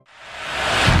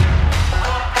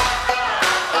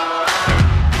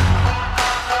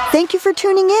for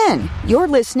tuning in. You're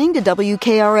listening to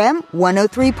WKRM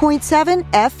 103.7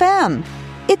 FM.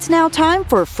 It's now time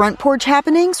for Front Porch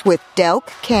Happenings with Delk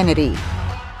Kennedy.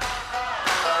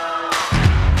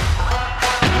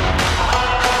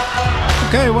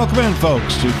 Okay, welcome in,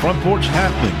 folks, to Front Porch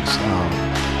Happenings.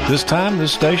 This time,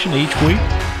 this station, each week,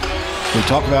 we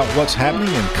talk about what's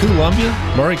happening in Columbia,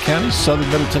 Murray County, southern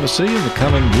Middle Tennessee in the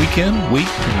coming weekend,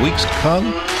 weeks to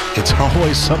come. It's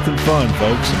always something fun,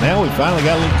 folks. And now we finally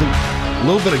got a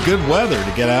little bit of good weather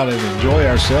to get out and enjoy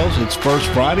ourselves. It's First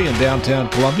Friday in downtown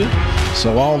Columbia,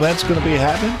 so all that's going to be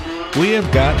happening. We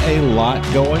have got a lot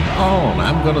going on.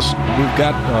 We've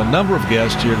got a number of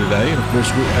guests here today, and of course,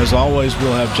 as always,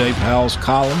 we'll have Jay Powell's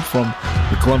column from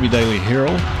the Columbia Daily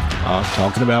Herald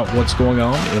talking about what's going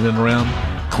on in and around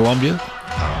Columbia,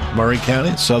 Murray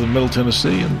County, southern Middle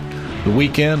Tennessee, and the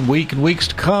weekend, and weeks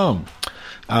to come.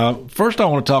 First, I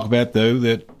want to talk about, though,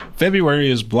 that February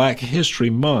is Black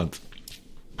History Month,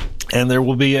 and there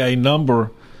will be a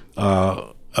number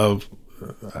of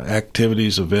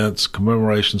activities, events,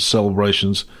 commemorations,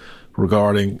 celebrations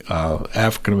regarding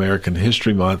African American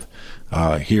History Month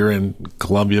here in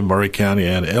Columbia, Murray County,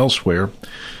 and elsewhere.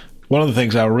 One of the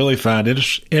things I really find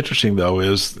interesting, though,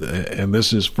 is, and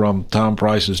this is from Tom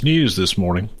Price's News this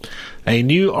morning, a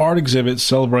new art exhibit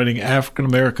celebrating African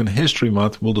American History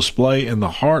Month will display in the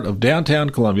heart of downtown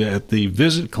Columbia at the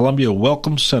Visit Columbia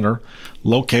Welcome Center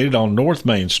located on North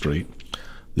Main Street.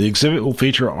 The exhibit will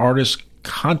feature artist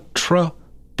Contra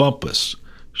Bumpus.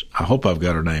 I hope I've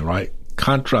got her name right.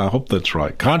 I hope that's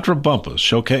right. Contra Bumpus,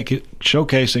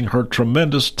 showcasing her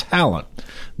tremendous talent.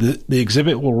 The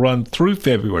exhibit will run through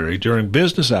February during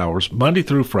business hours, Monday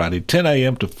through Friday, 10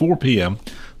 a.m. to 4 p.m.,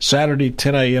 Saturday,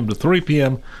 10 a.m. to 3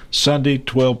 p.m., Sunday,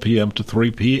 12 p.m. to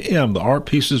 3 p.m. The art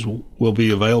pieces will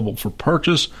be available for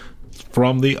purchase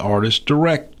from the artist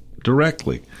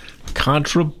directly.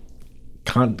 Conitra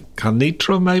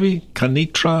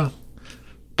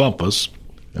Bumpus.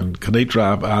 And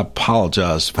Kanitra, I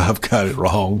apologize if I've got it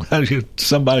wrong.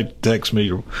 Somebody text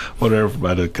me or whatever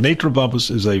about it. Kanitra Bumpus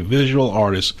is a visual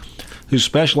artist who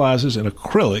specializes in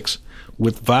acrylics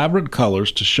with vibrant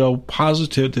colors to show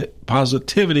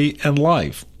positivity and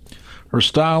life. Her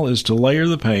style is to layer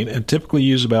the paint and typically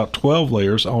use about 12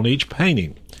 layers on each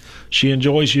painting. She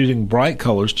enjoys using bright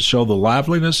colors to show the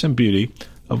liveliness and beauty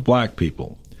of Black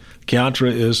people. Kanitra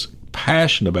is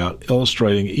passionate about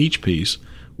illustrating each piece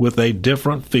with a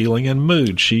different feeling and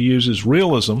mood. She uses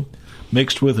realism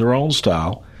mixed with her own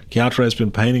style. Kantra has been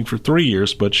painting for 3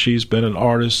 years, but she's been an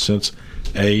artist since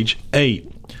age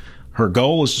 8. Her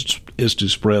goal is to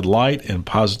spread light and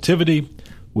positivity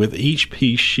with each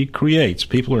piece she creates.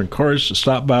 People are encouraged to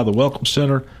stop by the Welcome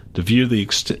Center to view the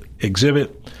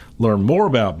exhibit, learn more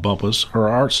about Bumpus, her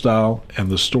art style, and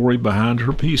the story behind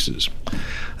her pieces.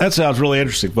 That sounds really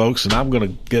interesting, folks, and I'm going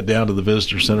to get down to the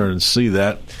Visitor Center and see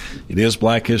that. It is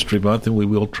Black History Month, and we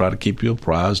will try to keep you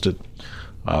apprised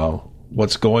of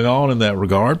what's going on in that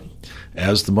regard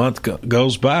as the month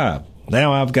goes by.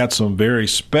 Now I've got some very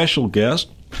special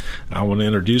guests. I want to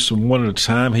introduce them one at a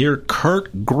time here.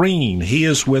 Kurt Green. He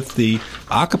is with the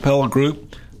a cappella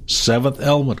group Seventh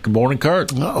Element. Good morning,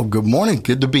 Kurt. Oh, good morning.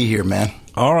 Good to be here, man.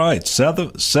 All right.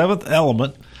 Seventh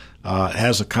Element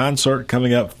has a concert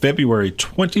coming up February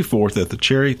 24th at the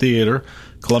Cherry Theater,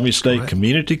 Columbia State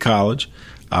Community College.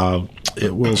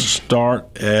 It will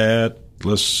start at,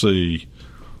 let's see,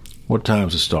 what time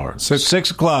does it start?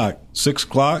 6 o'clock. 6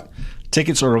 o'clock.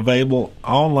 Tickets are available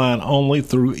online only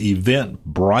through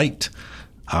Eventbrite.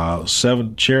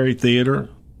 7 Cherry Theater,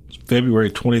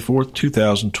 February 24th,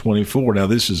 2024. Now,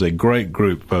 this is a great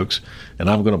group, folks, and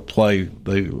I'm going to play.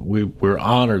 We're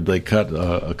honored they cut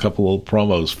a couple of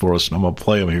promos for us, and I'm going to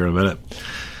play them here in a minute.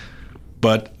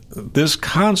 But this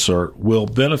concert will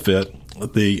benefit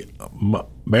the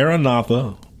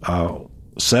Maranatha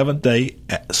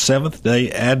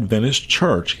Seventh-day Adventist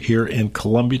Church here in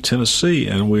Columbia, Tennessee,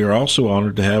 and we are also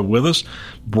honored to have with us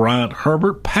Bryant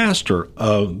Herbert, pastor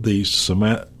of the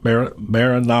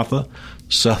Maranatha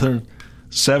Southern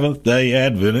Seventh-day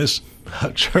Adventist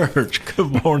Church.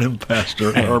 Good morning,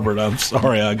 Pastor Herbert. I'm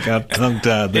sorry I got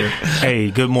tongue-tied there.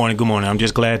 Hey, good morning. Good morning. I'm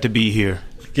just glad to be here.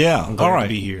 Yeah, I'm glad to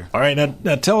be here. All right,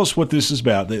 now tell us what this is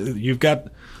about. You've got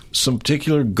some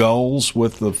particular goals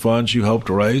with the funds you hope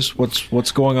to raise.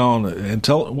 What's going on? And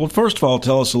first of all,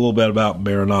 tell us a little bit about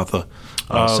Maranatha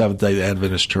Seventh-day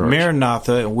Adventist Church.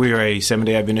 Maranatha, we're a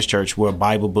Seventh-day Adventist church. We're a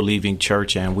Bible-believing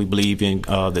church, and we believe in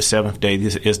the seventh day.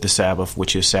 This is the Sabbath,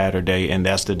 which is Saturday, and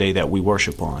that's the day that we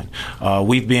worship on.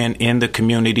 We've been in the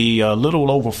community a little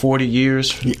over 40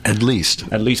 years. At least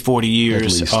 40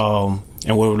 years.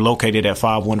 and we're located at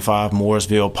 515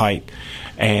 Mooresville Pike.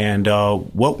 And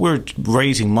what we're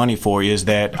raising money for is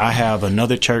that I have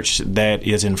another church that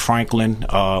is in Franklin,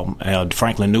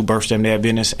 New Birth Seventh-day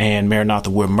Adventist, and Maranatha.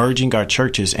 We're merging our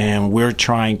churches, and we're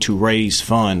trying to raise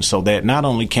funds so that not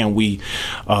only can we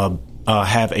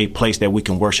have a place that we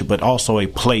can worship, but also a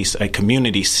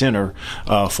community center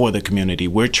for the community.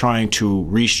 We're trying to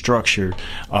restructure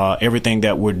everything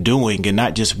that we're doing, and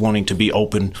not just wanting to be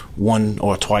open 1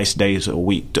 or 2 days a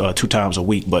week, 2 times a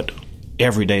week, but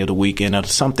every day of the week, and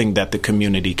it's something that the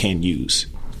community can use.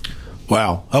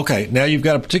 Wow. Okay. Now you've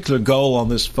got a particular goal on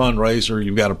this fundraiser.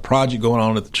 You've got a project going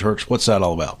on at the church. What's that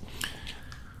all about?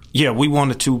 Yeah, we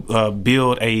wanted to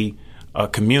build a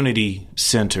community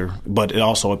center, but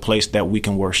also a place that we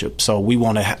can worship. So we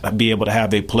want to be able to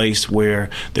have a place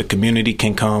where the community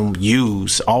can come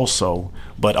use also,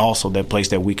 but also that place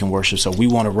that we can worship. So we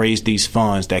want to raise these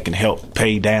funds that can help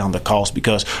pay down the cost,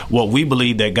 because what we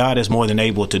believe that God is more than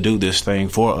able to do this thing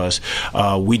for us.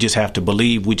 We just have to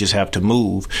believe, we just have to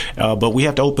move, but we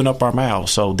have to open up our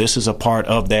mouths. So this is a part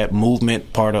of that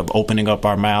movement, part of opening up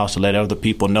our mouths to let other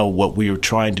people know what we are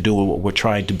trying to do and what we're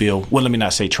trying to build. Well, let me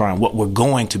not say trying, what we're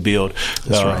going to build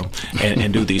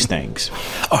and do these things.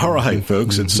 All right,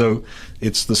 folks. And so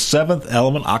it's the Seventh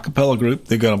Element a cappella group.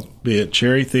 They're going to be at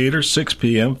Cherry Theater, 6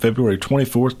 p.m., February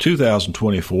 24th,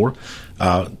 2024.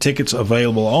 Tickets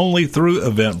available only through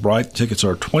Eventbrite. Tickets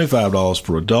are $25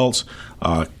 for adults.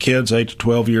 Kids 8 to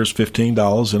 12 years,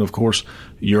 $15. And, of course,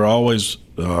 you're always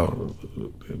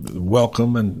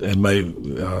welcome and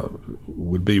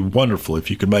would be wonderful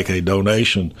if you could make a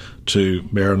donation to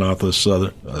Maranatha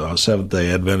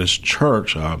Seventh-day Adventist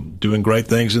Church. Doing great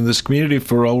things in this community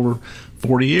for over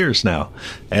 40 years now.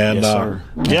 And yes, sir.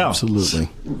 Yeah, absolutely.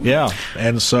 Yeah.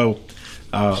 And so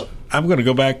I'm going to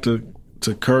go back to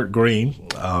Kurt Green,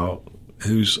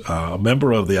 who's a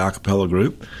member of the a cappella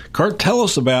group. Kurt, tell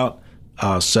us about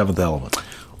Seventh Element.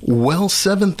 Well,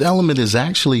 Seventh Element is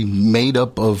actually made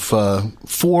up of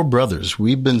 4 brothers.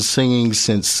 We've been singing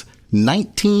since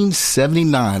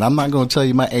 1979. I'm not going to tell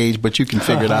you my age, but you can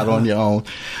figure it out on your own.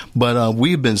 But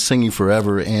we've been singing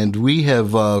forever, and we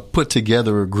have put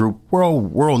together a group,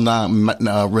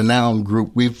 world-renowned group.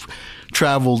 We've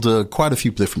traveled quite a few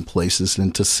different places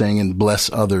and to sing and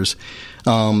bless others.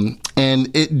 And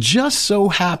it just so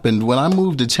happened when I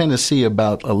moved to Tennessee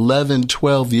about 11,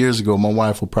 12 years ago, my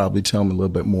wife will probably tell me a little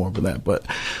bit more about that, but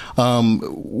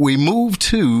we moved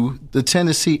to the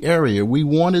Tennessee area. We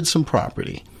wanted some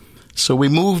property. So we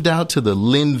moved out to the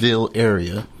Linville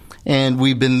area, and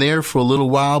we've been there for a little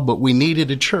while, but we needed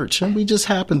a church, and we just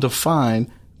happened to find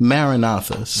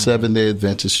Maranatha, Seventh-day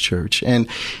Adventist Church. And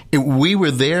we were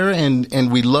there,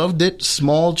 and we loved it,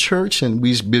 small church, and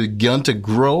we begun to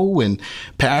grow, and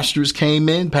pastors came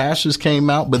in, pastors came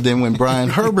out. But then when Brian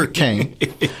Herbert came,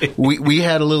 we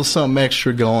had a little something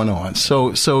extra going on.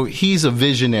 So he's a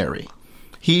visionary.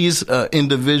 He's an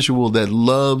individual that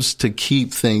loves to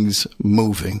keep things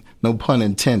moving. No pun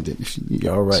intended.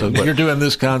 All right. So you're doing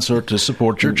this concert to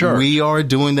support your church. We are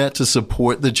doing that to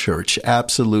support the church.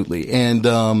 Absolutely. And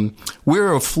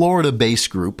we're a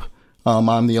Florida-based group.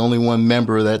 I'm the only one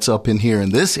member that's up in here in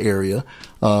this area.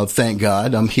 Thank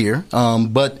God I'm here.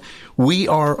 But we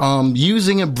are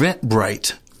using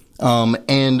Eventbrite.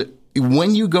 And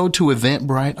when you go to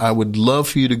Eventbrite, I would love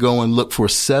for you to go and look for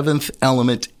Seventh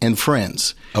Element and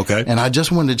Friends. Okay. And I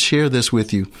just wanted to share this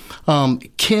with you.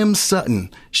 Kim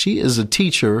Sutton, she is a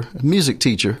teacher, a music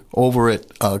teacher over at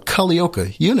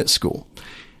Culleoka Unit School.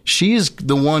 She is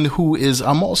the one who is,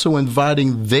 I'm also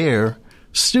inviting their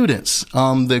students,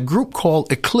 the group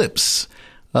called Eclipse.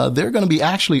 They're going to be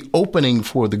actually opening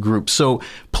for the group. So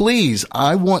please,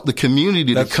 I want the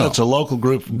community to come. That's a local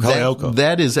group from Culleoka.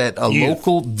 That is at a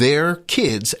local, their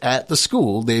kids at the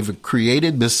school. They've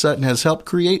created, Miss Sutton has helped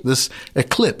create this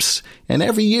Eclipse. And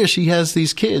every year she has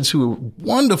these kids who are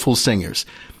wonderful singers.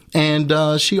 And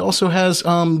she also has,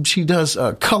 she does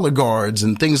color guards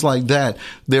and things like that.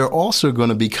 They're also going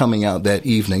to be coming out that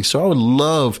evening. So I would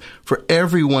love for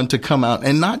everyone to come out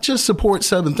and not just support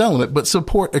Seventh Element, but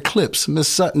support Eclipse, Miss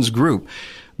Sutton's group.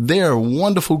 They're a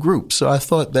wonderful group. So I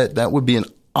thought that would be an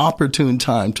opportune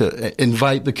time to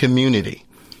invite the community,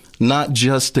 not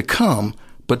just to come,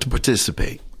 but to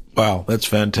participate. Wow, that's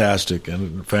fantastic.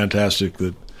 And fantastic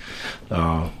that,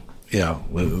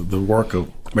 the work of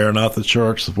Maranatha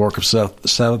Church, the work of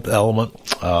Seventh Element,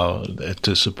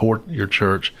 to support your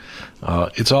church.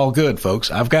 It's all good,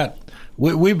 folks.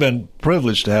 We've been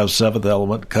privileged to have Seventh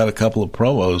Element cut a couple of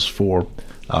promos for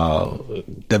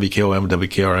WKOM,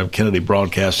 WKRM, Kennedy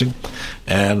Broadcasting.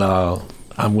 And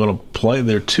I'm going to play,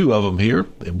 there are 2 of them here.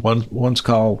 One's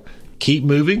called Keep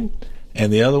Moving,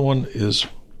 and the other one is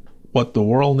What the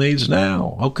World Needs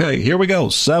Now. Okay, here we go.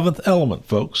 Seventh Element,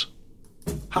 folks.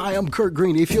 Hi, I'm Kurt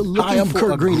Green. If you're looking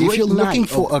for a great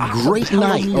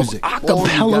night of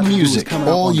acapella music,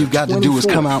 all you got to do is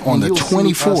come out on the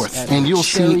 24th, and you'll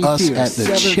see us at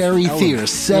the Cherry Theater,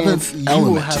 Seventh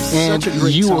Element, and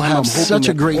you will have such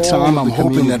a great time. I'm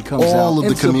hoping that all of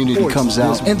the community comes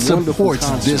out and supports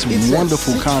this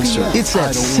wonderful concert. It's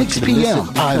at 6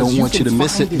 p.m. I don't want you to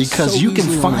miss it because you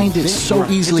can find it so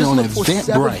easily on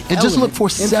Eventbrite. And just look for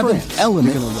Seventh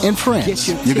Element in France.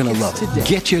 You're going to love it.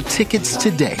 Get your tickets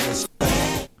today.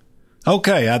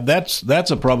 Okay, that's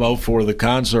a promo for the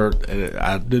concert.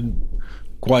 I didn't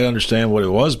quite understand what it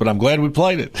was, but I'm glad we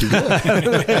played it.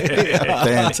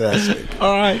 Fantastic.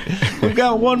 All right, we've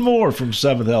got one more from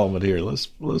Seventh Element here. Let's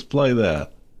play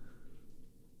that.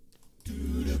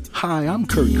 Hi, I'm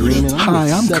Kurt Green,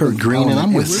 and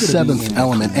I'm with Seventh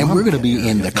Element, and we're going to be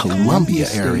in the Columbia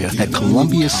area at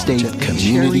Columbia State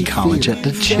Community College at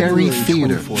the Cherry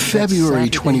Theater, February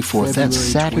 24th. That's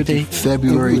Saturday,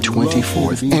 February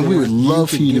 24th. And we would love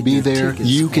for you to be there.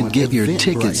 You can get your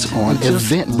tickets on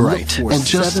Eventbrite, and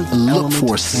just look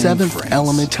for Seventh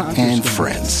Element and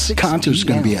Friends. Concert's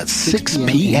going to be at 6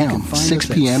 p.m.,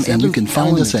 and you can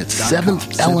find us at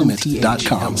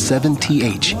seventhelement.com,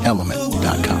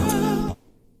 7THelement.com.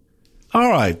 All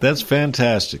right, that's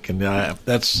fantastic, and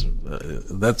that's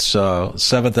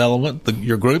Seventh Element,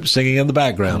 your group singing in the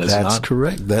background. That's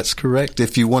correct. That's correct.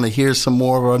 If you want to hear some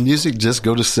more of our music, just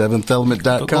go to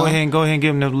seventhelement.com. Go ahead and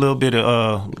give them a little bit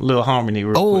of little harmony.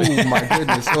 Real quick.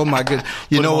 Oh my goodness!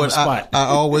 You know what? I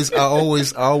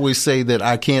always say that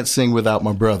I can't sing without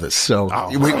my brothers. So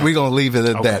we're gonna leave it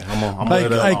at that.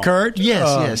 Hey, Kurt.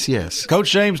 Yes.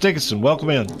 Coach James Dickinson, welcome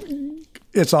in.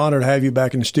 It's an honor to have you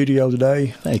back in the studio today.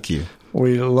 Thank you.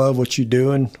 We love what you're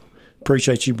doing.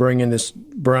 Appreciate you bringing this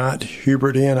Bryant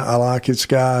Hubert in. I like this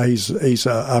guy. He's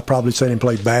I've probably seen him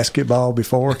play basketball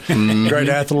before. Great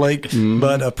athlete.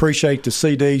 But appreciate the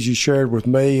CDs you shared with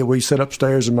me. We sit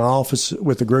upstairs in my office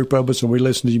with a group of us, and we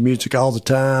listen to your music all the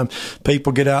time.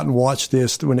 People get out and watch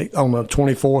this on the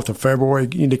 24th of February.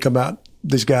 You need to come out.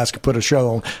 These guys can put a show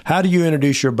on. How do you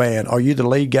introduce your band? Are you the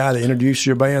lead guy that introduces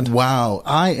your band? Wow.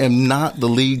 I am not the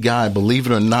lead guy, believe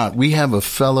it or not. We have a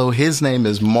fellow, his name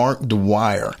is Mark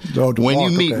Dwyer. When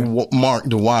you meet Mark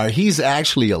Dwyer, he's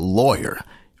actually a lawyer.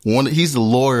 He's the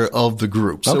lawyer of the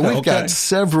group. So we've got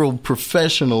several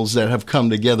professionals that have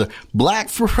come together.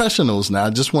 Black professionals now,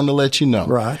 I just want to let you know.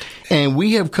 Right. And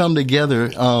we have come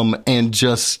together and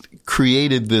just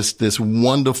created this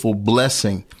wonderful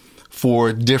blessing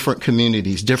for different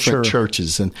communities, different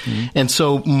churches. And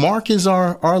so Mark is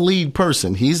our lead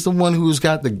person. He's the one who's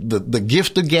got the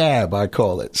gift of gab, I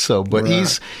call it. So, but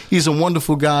he's a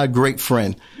wonderful guy, great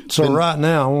friend. So right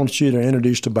now, I want you to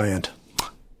introduce the band.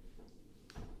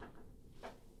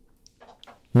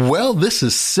 Well, this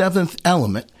is Seventh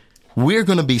Element. We're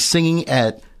going to be singing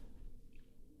at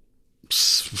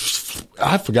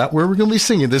I forgot where we're going to be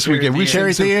singing this weekend.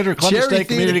 Cherry Theater, Columbia State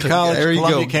Community College,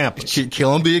 Columbia campus.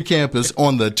 Columbia campus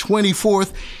on the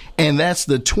 24th, and that's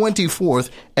the 24th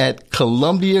at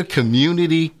Columbia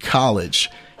Community College.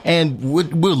 And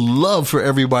we'd love for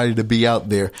everybody to be out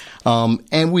there.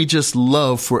 And we just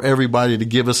love for everybody to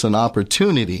give us an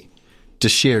opportunity to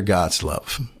share God's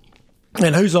love.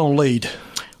 And who's on lead?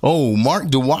 Oh, Mark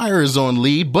Dwyer is on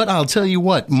lead, but I'll tell you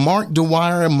what, Mark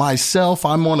Dwyer and myself,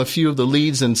 I'm on a few of the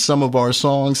leads in some of our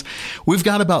songs. We've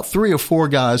got about 3 or 4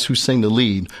 guys who sing the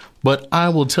lead, but I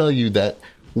will tell you that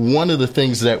one of the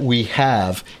things that we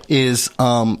have is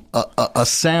a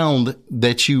sound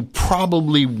that you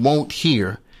probably won't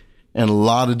hear in a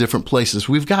lot of different places.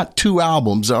 We've got 2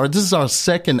 albums. This is our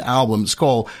second album. It's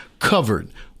called Covered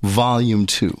Volume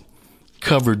 2.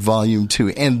 Covered Volume 2.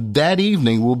 And that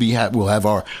evening we'll have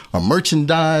our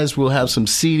merchandise, we'll have some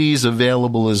CDs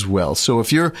available as well. So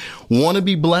if you want to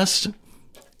be blessed,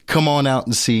 come on out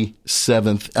and see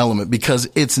Seventh Element, because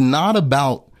it's not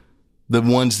about the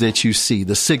ones that you see,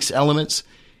 the 6 elements.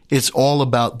 It's all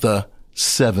about the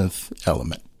 7th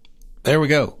element. There we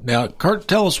go. Now, Kurt,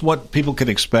 tell us what people can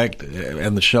expect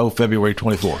in the show February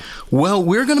 24th. Well,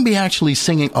 we're going to be actually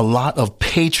singing a lot of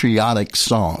patriotic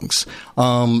songs.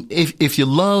 If you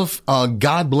love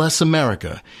God Bless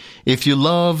America, if you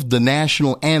love the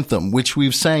national anthem, which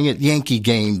we've sang at Yankee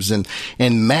games and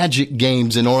Magic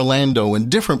games in Orlando and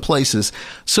different places.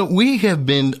 So we have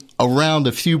been around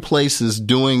a few places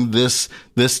doing this,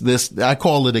 I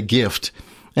call it a gift.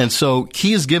 And so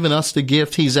he has given us the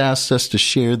gift. He's asked us to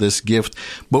share this gift.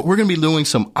 But we're going to be doing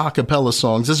some a cappella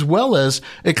songs as well as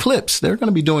Eclipse. They're going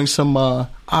to be doing some a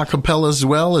cappella as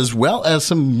well as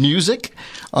some music,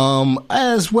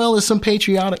 as well as some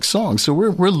patriotic songs. So we're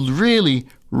really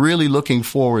looking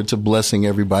forward to blessing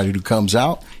everybody who comes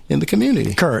out in the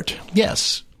community. Kurt.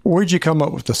 Yes. Where'd you come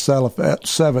up with the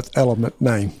seventh element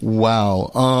name? Wow.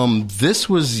 This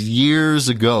was years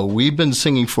ago. We've been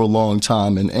singing for a long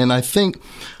time. And I think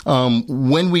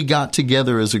when we got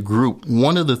together as a group,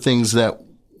 one of the things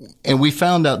and we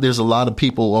found out there's a lot of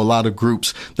people, a lot of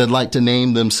groups that like to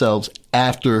name themselves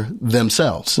after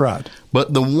themselves. Right.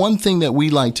 But the one thing that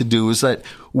we like to do is that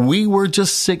we were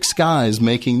just 6 guys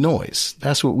making noise.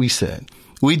 That's what we said.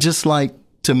 We just like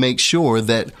to make sure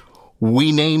that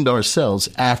we named ourselves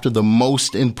after the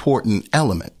most important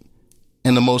element.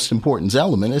 And the most important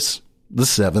element is the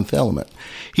 7th element.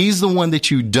 He's the one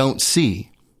that you don't see,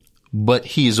 but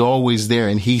he's always there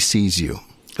and he sees you.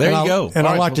 There you go. And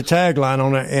I like the tagline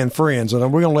on it, and friends. And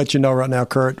we're going to let you know right now,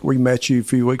 Kurt, we met you a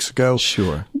few weeks ago.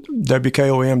 Sure.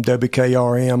 WKOM,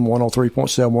 WKRM,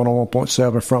 103.7,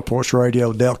 101.7, Front Porch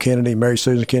Radio, Dale Kennedy, Mary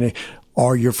Susan Kennedy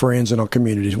are your friends in our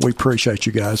community. We appreciate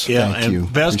you guys. Yeah, Thank and you.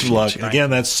 Best of luck. Again,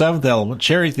 that's 7th Element,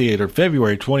 Cherry Theater,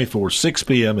 February 24th, 6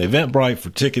 p.m. Eventbrite for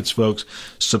tickets, folks.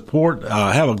 Support,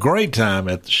 have a great time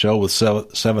at the show with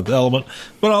 7th Element,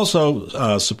 but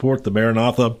also support the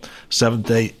Maranatha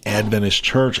Seventh-day Adventist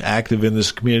Church, active in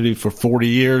this community for 40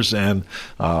 years and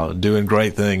doing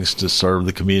great things to serve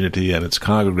the community and its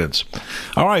congregants.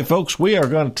 All right, folks, we are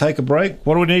going to take a break.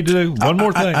 What do we need to do? One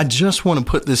more thing. I just want to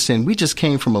put this in. We just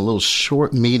came from a little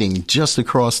short meeting just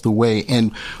across the way,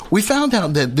 and we found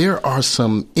out that there are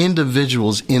some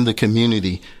individuals in the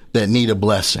community that need a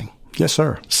blessing. Yes,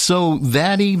 sir. So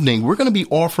that evening, we're going to be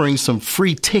offering some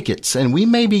free tickets, and we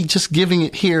may be just giving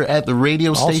it here at the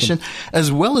radio station,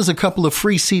 as well as a couple of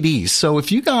free CDs. So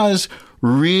if you guys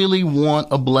really want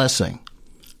a blessing,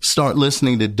 start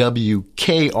listening to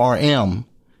WKRM,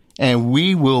 and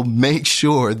we will make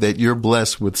sure that you're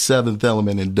blessed with 7th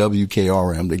Element and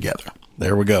WKRM together.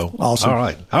 There we go. Awesome. All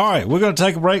right. We're going to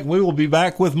take a break. We will be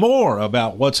back with more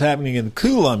about what's happening in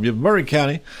Columbia, Maury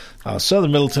County,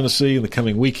 southern Middle Tennessee in the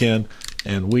coming weekend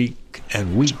and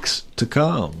weeks to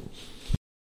come.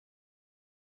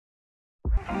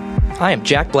 I am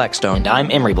Jack Blackstone. And I'm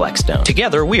Emery Blackstone.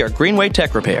 Together, we are Greenway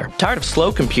Tech Repair. Tired of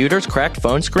slow computers, cracked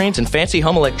phone screens, and fancy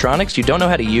home electronics you don't know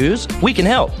how to use? We can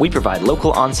help. We provide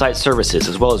local on-site services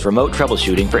as well as remote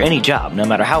troubleshooting for any job, no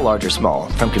matter how large or small,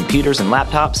 from computers and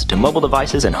laptops to mobile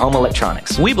devices and home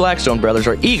electronics. We Blackstone brothers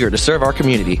are eager to serve our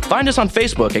community. Find us on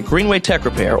Facebook at Greenway Tech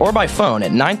Repair or by phone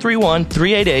at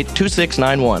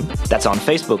 931-388-2691. That's on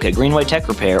Facebook at Greenway Tech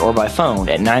Repair or by phone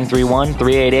at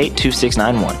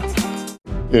 931-388-2691.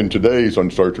 In today's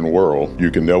uncertain world, you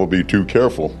can never be too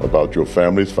careful about your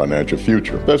family's financial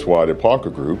future. That's why the Parker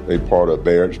Group, a part of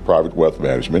Baird's Private Wealth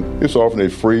Management, is offering a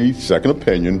free second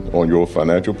opinion on your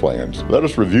financial plans. Let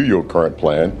us review your current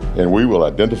plan, and we will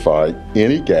identify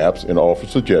any gaps and offer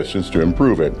suggestions to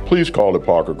improve it. Please call the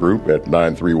Parker Group at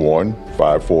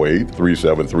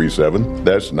 931-548-3737.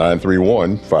 That's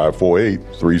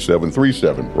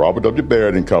 931-548-3737. Robert W.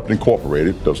 Baird and Company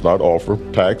Incorporated does not offer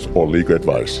tax or legal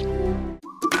advice.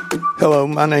 Hello,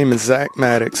 my name is Zach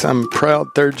Maddox. I'm a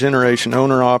proud third-generation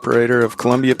owner-operator of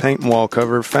Columbia Paint and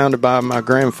Wallcover, founded by my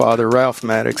grandfather, Ralph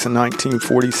Maddox, in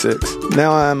 1946.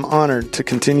 Now I am honored to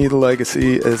continue the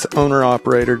legacy as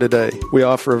owner-operator today. We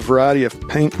offer a variety of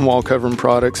paint and wallcovering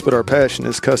products, but our passion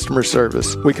is customer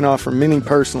service. We can offer many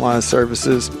personalized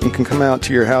services and can come out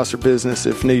to your house or business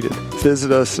if needed.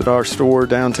 Visit us at our store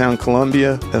downtown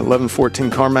Columbia at 1114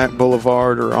 Carmack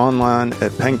Boulevard or online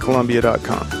at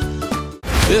paintcolumbia.com.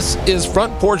 This is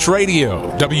Front Porch Radio,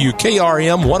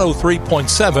 WKRM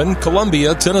 103.7,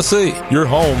 Columbia, Tennessee. Your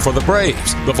home for the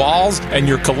Braves, the Vols, and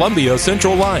your Columbia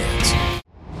Central Lions.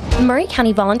 Maury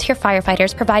County volunteer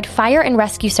firefighters provide fire and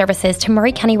rescue services to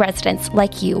Maury County residents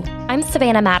like you. I'm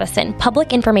Savannah Madison,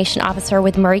 Public Information Officer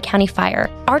with Maury County Fire.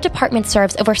 Our department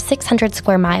serves over 600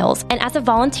 square miles, and as a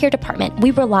volunteer department, we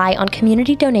rely on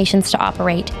community donations to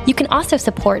operate. You can also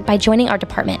support by joining our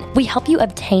department. We help you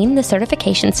obtain the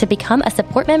certifications to become a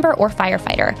support member or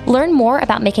firefighter. Learn more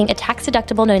about making a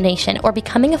tax-deductible donation or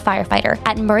becoming a firefighter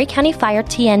at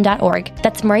murraycountyfiretn.org.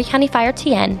 That's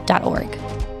murraycountyfiretn.org.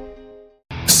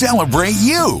 celebrate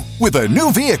you with a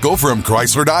new vehicle from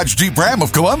Chrysler Dodge Jeep Ram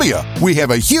of Columbia. We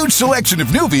have a huge selection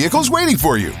of new vehicles waiting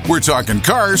for you. We're talking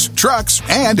cars, trucks,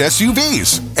 and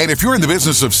SUVs. And if you're in the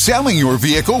business of selling your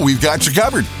vehicle, we've got you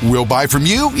covered. We'll buy from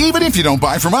you even if you don't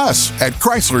buy from us. At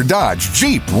Chrysler Dodge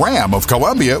Jeep Ram of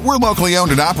Columbia, we're locally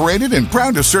owned and operated and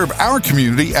proud to serve our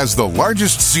community as the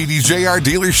largest CDJR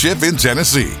dealership in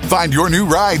Tennessee. Find your new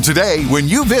ride today when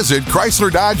you visit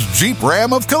Chrysler Dodge Jeep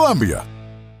Ram of Columbia.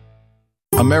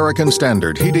 American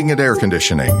Standard Heating and Air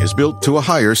Conditioning is built to a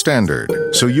higher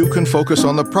standard, so you can focus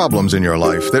on the problems in your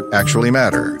life that actually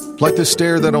matter, like the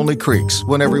stair that only creaks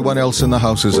when everyone else in the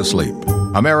house is asleep.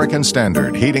 American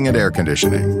Standard Heating and Air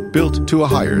Conditioning, built to a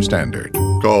higher standard.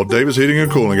 Call Davis Heating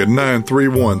and Cooling at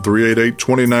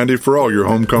 931-388-2090 for all your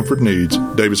home comfort needs.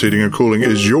 Davis Heating and Cooling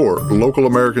is your local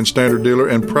American Standard dealer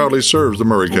and proudly serves the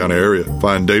Maury County area.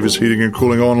 Find Davis Heating and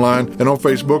Cooling online and on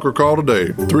Facebook or call today,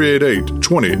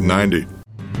 388-2090.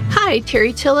 Hi,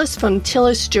 Terry Tillis from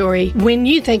Tillis Jewelry. When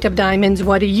you think of diamonds,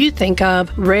 what do you think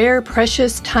of? Rare,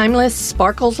 precious, timeless,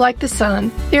 sparkles like the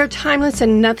sun. They are timeless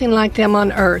and nothing like them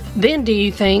on earth. Then do you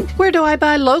think, where do I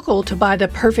buy local to buy the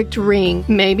perfect ring?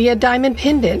 Maybe a diamond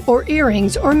pendant or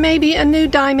earrings or maybe a new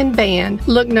diamond band.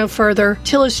 Look no further.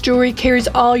 Tillis Jewelry carries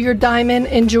all your diamond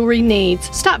and jewelry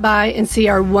needs. Stop by and see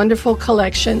our wonderful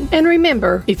collection. And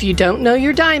remember, if you don't know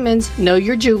your diamonds, know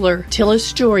your jeweler.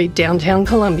 Tillis Jewelry, downtown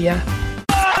Columbia.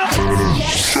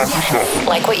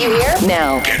 Like what you hear?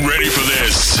 Now. Get ready for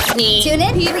this. Tune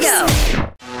in. Here we go.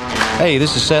 Hey,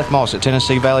 this is Seth Moss at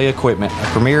Tennessee Valley Equipment, a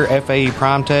premier FAE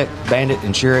PrimeTech, Bandit,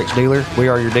 and Surex dealer. We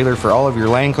are your dealer for all of your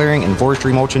land clearing and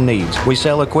forestry mulching needs. We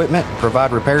sell equipment,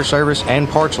 provide repair service, and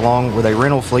parts along with a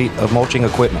rental fleet of mulching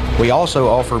equipment. We also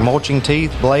offer mulching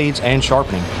teeth, blades, and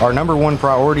sharpening. Our number one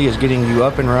priority is getting you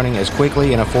up and running as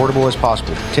quickly and affordable as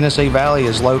possible. Tennessee Valley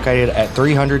is located at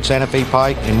 300 Santa Fe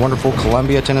Pike in wonderful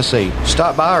Columbia, Tennessee.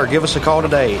 Stop by or give us a call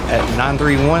today at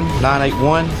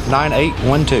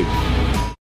 931-981-9812.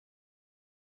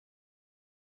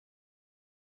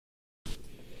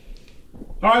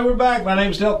 All right, we're back. My name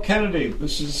is Del Kennedy.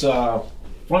 This is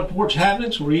Front Porch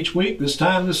Happenings, where each week, this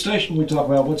time, this station, we talk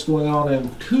about what's going on in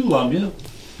Columbia,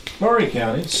 Maury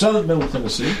County, southern Middle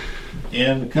Tennessee,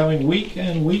 in the coming week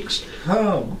and weeks to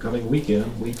come. Coming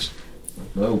weekend, weeks,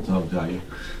 the old tongue tell you.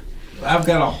 I've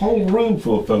got a whole room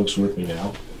full of folks with me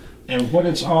now, and what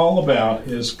it's all about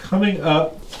is coming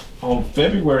up on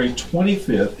February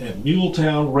 25th at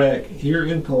Muletown Rec here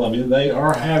in Columbia. They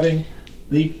are having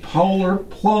the Polar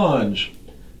Plunge.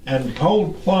 And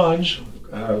Polar Plunge,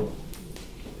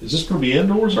 is this going to be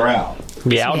indoors or out?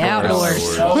 Be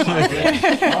outdoors. Oh, my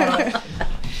goodness. All right.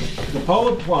 The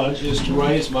Polar Plunge is to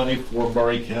raise money for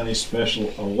Maury County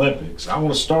Special Olympics. I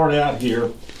want to start out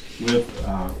here with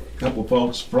a couple of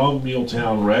folks from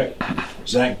Muletown Rec.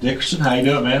 Zach Dickerson, how you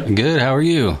doing, man? Good, how are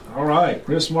you? All right.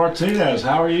 Chris Martinez,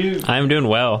 how are you? I'm doing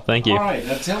well, thank you. All right.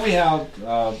 Now tell me how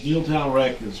Muletown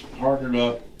Rec has partnered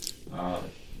up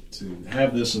to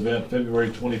have this event February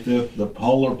 25th, the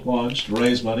Polar Plunge, to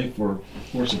raise money for, of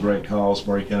course, a great cause,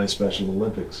 Maury County Special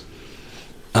Olympics.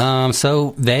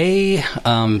 So they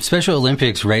Special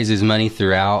Olympics raises money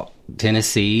throughout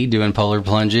Tennessee doing polar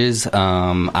plunges.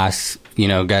 I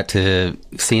got to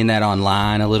seeing that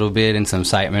online a little bit and some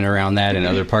excitement around that in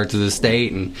other parts of the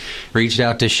state, and reached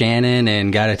out to Shannon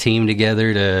and got a team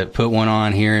together to put one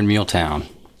on here in Muletown.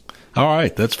 All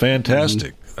right, that's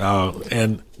fantastic.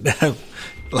 And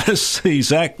let's see,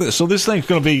 Zach. So this thing's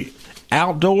going to be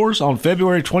outdoors on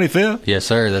February 25th? Yes,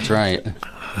 sir. That's right.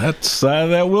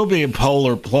 That will be a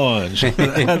polar plunge. Are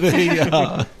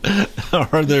there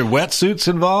wetsuits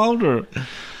involved, or?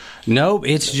 Nope,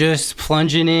 it's just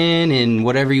plunging in and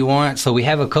whatever you want. So we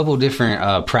have a couple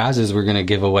different prizes we're going to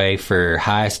give away for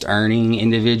highest earning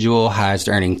individual, highest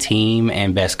earning team,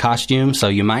 and best costume. So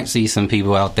you might see some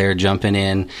people out there jumping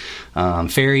in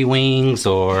fairy wings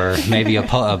or maybe a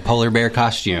polar bear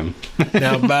costume.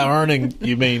 Now, by earning,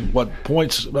 you mean what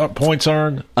points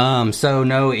earned? So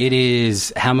no, it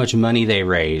is how much money they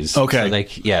raise. Okay.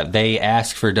 So they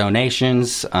ask for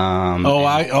donations.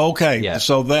 Okay. Yeah.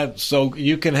 So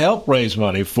you can help raise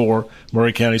money for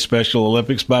Maury County Special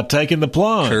Olympics by taking the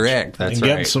plunge. Correct. That's and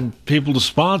getting some people to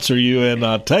sponsor you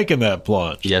and taking that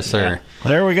plunge. Yes, sir.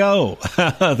 There we go.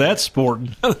 That's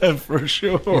sporting for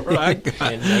sure.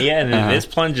 This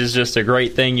plunge is just a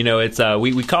great thing. You know, it's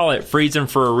we call it freezing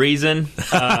for a reason.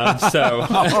 So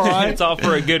it's all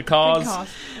for a good cause.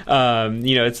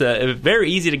 It's very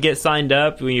easy to get signed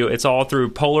up. It's all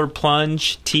through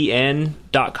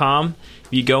polarplungetn.com.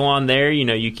 you go on there,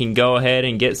 you can go ahead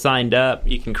and get signed up.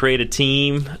 You can create a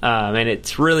team, and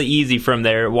it's really easy from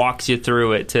there. It walks you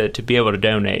through it to be able to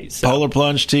donate. So.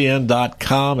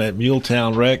 PolarPlungeTN.com at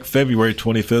Muletown Rec, February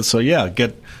 25th. So, yeah,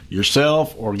 get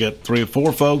yourself or get 3 or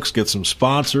 4 folks, get some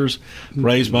sponsors,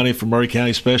 raise money for Maury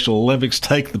County Special Olympics,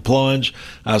 take the plunge.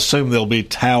 I assume there'll be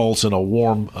towels in a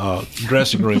warm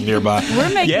dressing room nearby.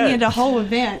 We're making it a whole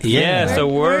event. Yeah, so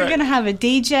we're going to have a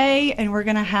DJ, and we're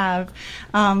going to have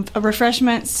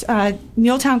refreshments.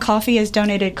 Muletown Coffee has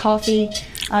donated coffee.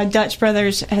 Dutch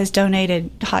Brothers has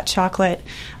donated hot chocolate.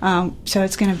 So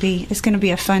it's going to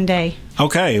be a fun day.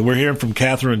 Okay, we're hearing from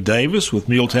Catherine Davis with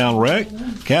Muletown Rec.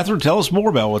 Catherine, tell us more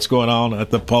about what's going on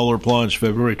at the Polar Plunge,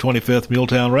 February 25th,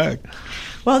 Muletown Rec.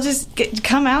 Well, just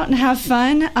come out and have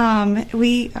fun.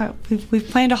 We've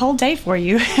planned a whole day for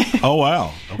you. Oh,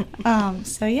 wow.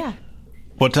 So, yeah.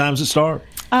 What time does it start?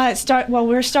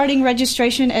 We're starting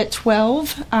registration at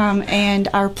 12, and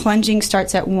our plunging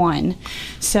starts at 1.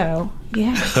 So,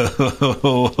 yeah.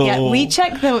 Yeah, we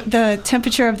checked the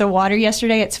temperature of the water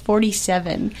yesterday. It's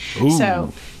 47. Ooh.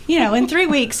 So, in 3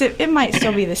 weeks, it might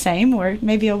still be the same, or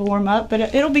maybe it'll warm up,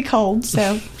 but it'll be cold.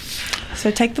 So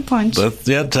take the plunge.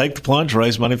 Take the plunge,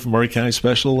 raise money for Maury County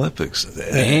Special Olympics.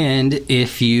 And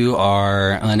if you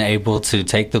are unable to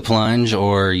take the plunge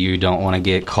or you don't want to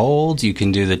get cold, you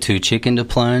can do the 2 chicken to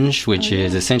plunge, which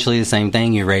is essentially the same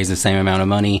thing. You raise the same amount of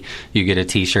money, you get a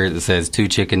T-shirt that says 2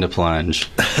 chicken to plunge,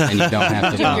 and you don't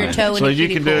have to plunge. So you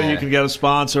can you can get a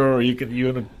sponsor, or you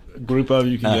and a group of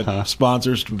you can get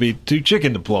sponsors to be 2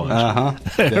 chicken to plunge.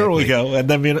 There we go. And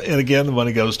then again, the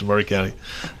money goes to Maury County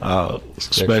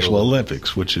Special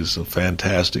Olympics, which is a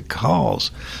fantastic cause.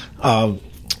 How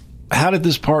did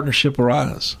this partnership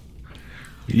arise?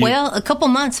 Well, a couple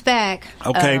months back.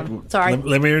 Okay, sorry.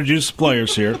 Let me introduce the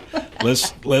players here.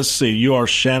 Let's see. You are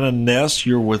Shannon Ness.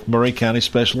 You're with Maury County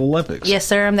Special Olympics. Yes,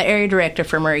 sir. I'm the area director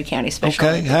for Maury County Special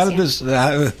Olympics. How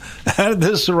did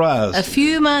this arise? A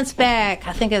few months back,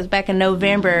 I think it was back in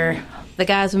November, the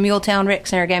guys of Muletown Rec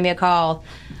Center gave me a call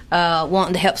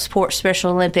wanting to help support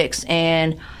Special Olympics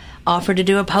and offered to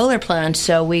do a polar plunge.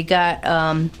 So we got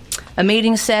a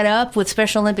meeting set up with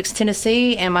Special Olympics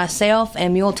Tennessee and myself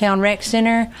and Muletown Rec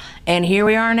Center, and here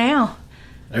we are now.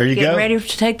 There you Getting go. ready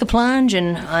to take the plunge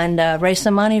and raise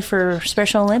some money for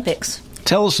Special Olympics.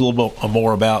 Tell us a little bit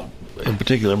more about, in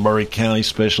particular, Maury County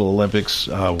Special Olympics,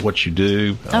 what you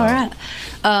do. All right.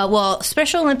 Well,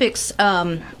 Special Olympics,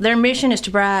 their mission is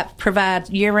to provide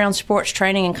year-round sports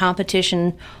training and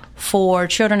competition for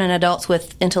children and adults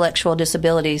with intellectual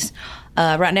disabilities.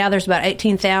 Right now, there's about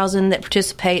 18,000 that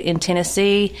participate in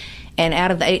Tennessee, and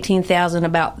out of the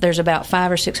 18,000, there's about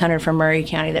 500 or 600 from Maury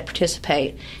County that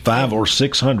participate. 500 or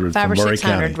 600 500 from or Maury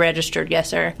 600 County. registered, yes,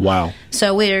 sir. Wow.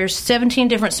 So there's 17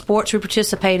 different sports we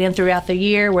participate in throughout the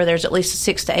year, where there's at least a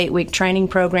 6 to 8 week training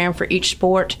program for each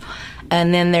sport.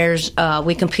 And then there's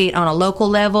we compete on a local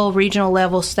level, regional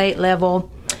level, state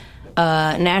level,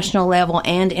 national level,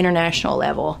 and international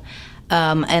level.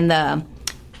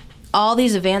 All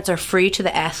these events are free to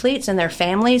the athletes and their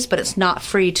families, but it's not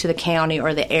free to the county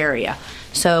or the area.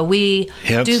 So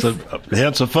hence a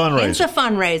fundraiser. It's a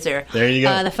fundraiser. There you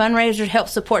go. The fundraiser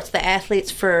helps support the athletes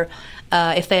for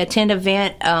if they attend an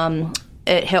event.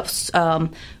 It helps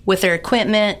with their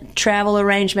equipment, travel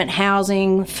arrangement,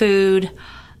 housing, food,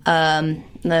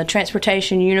 the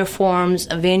transportation, uniforms,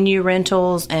 venue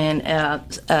rentals, and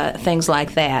things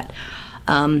like that.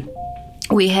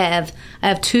 I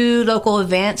have 2 local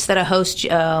events that I host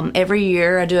every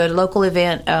year. I do a local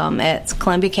event at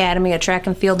Columbia Academy, a track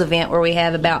and field event where we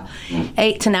have about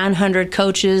 800 to 900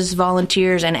 coaches,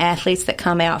 volunteers, and athletes that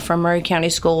come out from Maury County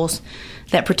schools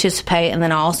that participate. And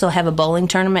then I also have a bowling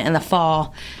tournament in the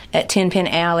fall at 10 Pin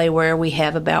Alley where we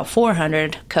have about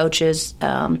 400 coaches,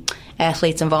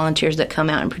 athletes, and volunteers that come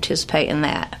out and participate in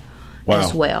that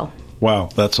as well. Wow,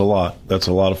 that's a lot. That's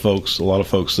a lot of folks. A lot of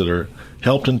folks that are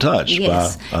helped and touched.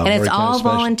 Yes, by, and it's all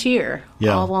Special. volunteer.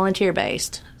 Yeah. All volunteer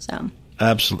based. So.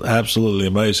 Absolutely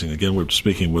amazing. Again, we're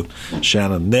speaking with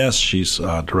Shannon Ness. She's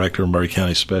director of Maury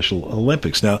County Special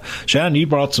Olympics. Now, Shannon, you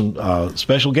brought some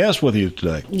special guests with you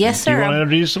today. Yes, sir. Do you want to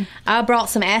introduce them? I brought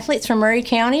some athletes from Maury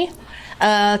County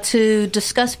to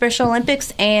discuss Special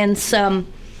Olympics and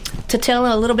to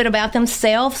tell a little bit about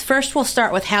themselves. First, we'll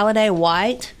start with Halliday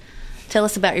White. Tell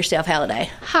us about yourself, Halliday.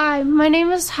 Hi, my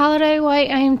name is Halliday White.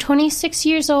 I am 26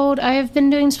 years old. I have been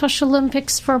doing Special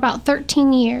Olympics for about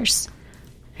 13 years.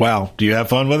 Wow. Do you have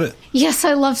fun with it? Yes,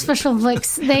 I love Special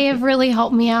Olympics. They have really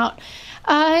helped me out.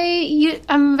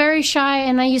 I'm very shy,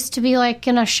 and I used to be like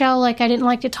in a shell, like I didn't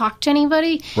like to talk to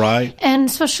anybody. Right. And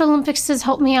Special Olympics has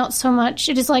helped me out so much.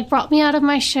 It has like brought me out of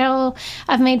my shell.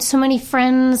 I've made so many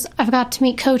friends. I've got to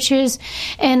meet coaches,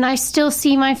 and I still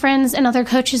see my friends and other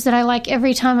coaches that I like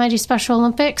every time I do Special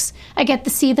Olympics. I get to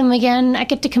see them again. I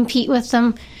get to compete with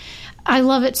them. I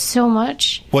love it so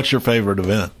much. What's your favorite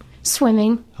event?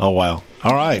 Swimming. Oh, wow.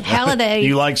 All right. Holiday.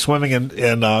 You like swimming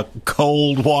in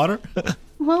cold water?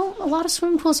 Well, a lot of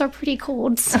swimming pools are pretty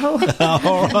cold, so.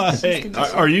 All right.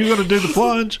 Are you going to do the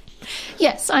plunge?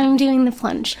 Yes, I'm doing the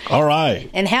plunge. All right.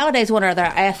 And Halliday's one of our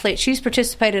athletes. She's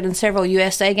participated in several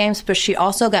USA games, but she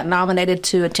also got nominated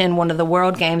to attend one of the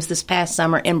World Games this past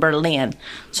summer in Berlin.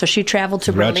 So she traveled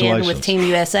to Berlin with Team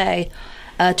USA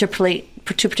to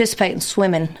participate in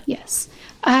swimming. Yes.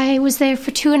 I was there for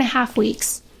 2.5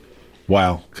 weeks.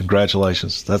 Wow.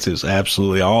 Congratulations. That is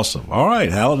absolutely awesome. All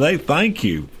right, Halliday, thank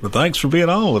you. Thanks for being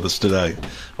on with us today.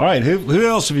 All right, who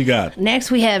else have you got? Next,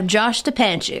 we have Josh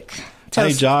Stepanchik.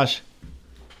 Hey, Josh.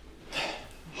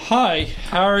 Hi,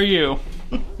 how are you?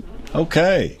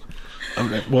 Okay.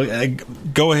 Well,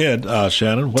 go ahead,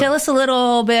 Shannon. Tell us a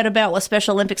little bit about what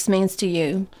Special Olympics means to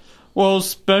you. Well,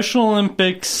 Special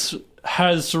Olympics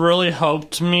has really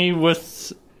helped me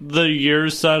with the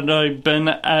years that I've been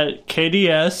at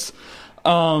KDS.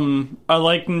 I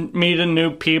like meeting new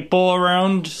people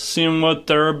around, seeing what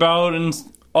they're about and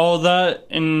all that,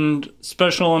 and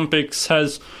Special Olympics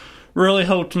has really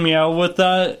helped me out with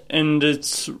that, and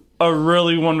it's a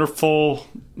really wonderful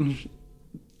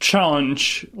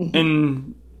challenge.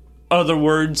 In other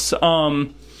words,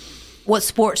 what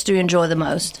sports do you enjoy the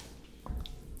most?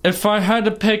 If I had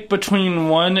to pick between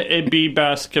one, it'd be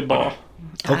basketball.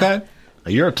 Okay.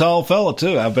 You're a tall fella,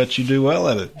 too. I bet you do well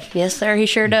at it. Yes, sir, he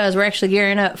sure does. We're actually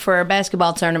gearing up for a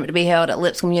basketball tournament to be held at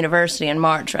Lipscomb University in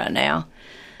March right now.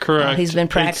 Correct. He's been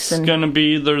practicing. It's going to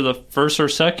be either the first or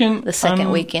second? The second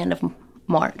weekend of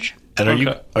March. And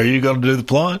are you going to do the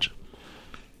plunge?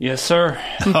 Yes, sir.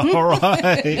 All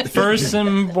right. First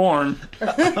and born.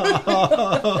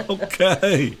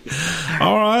 Okay.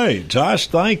 All right. Josh,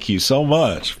 thank you so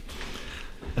much.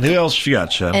 And who else you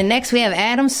got, Shannon? And next we have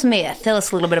Adam Smith. Tell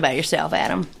us a little bit about yourself,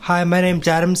 Adam. Hi, my name's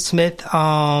Adam Smith.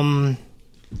 I'm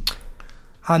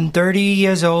 30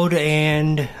 years old,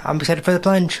 and I'm excited for the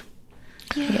plunge.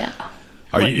 Yeah.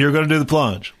 You're going to do the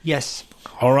plunge? Yes.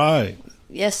 All right.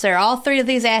 Yes, sir. All three of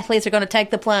these athletes are going to take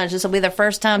the plunge. This will be their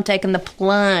first time taking the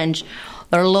plunge.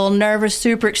 They're a little nervous,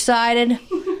 super excited,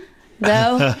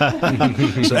 though.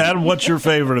 So, Adam, what's your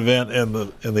favorite event in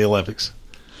the Olympics?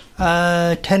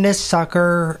 Tennis,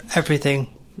 soccer, everything.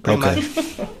 Okay.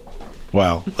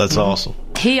 Wow, that's awesome.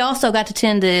 He also got to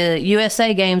attend the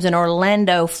USA Games in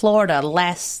Orlando, Florida,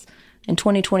 in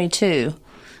 2022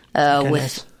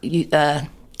 with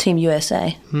Team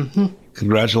USA. Mm-hmm.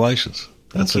 Congratulations.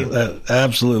 That's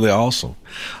absolutely awesome.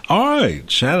 All right.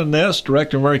 Shannon Ness,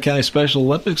 Director of Maury County Special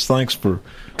Olympics, thanks for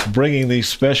bringing these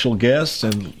special guests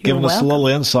and giving us a little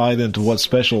insight into what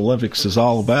Special Olympics is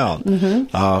all about.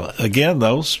 Mm-hmm. Again,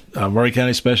 Maury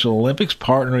County Special Olympics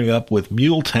partnering up with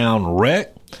Muletown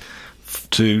Rec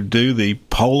to do the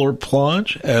Polar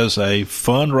Plunge as a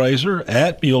fundraiser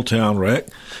at Muletown Rec,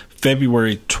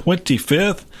 February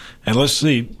 25th. And let's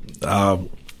see,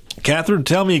 Catherine,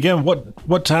 tell me again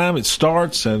what time it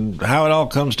starts and how it all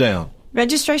comes down.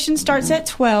 Registration starts at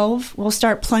 12. We'll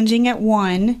start plunging at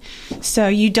 1. So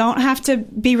you don't have to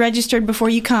be registered before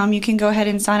you come. You can go ahead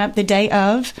and sign up the day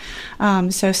of.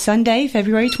 So Sunday,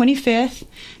 February 25th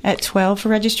at 12 for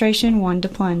registration, 1 to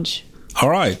plunge. All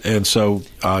right. And so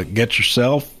get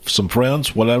yourself some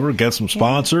friends, whatever, get some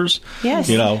sponsors. Yes.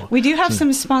 We do have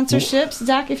some sponsorships.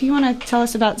 Zach, if you want to tell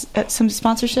us about some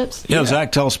sponsorships. Yeah,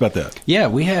 Zach, tell us about that. Yeah,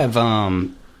 we have,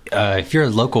 if you're a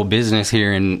local business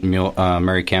here in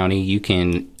Maury County, you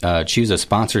can choose a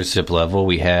sponsorship level.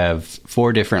 We have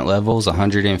 4 different levels,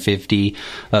 150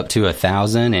 up to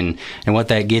 1,000. And what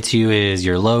that gets you is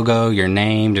your logo, your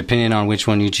name, depending on which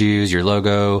one you choose, your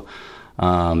logo,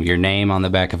 your name on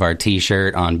the back of our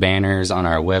T-shirt, on banners, on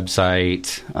our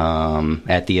website,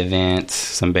 at the events,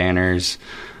 some banners.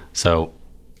 So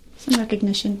some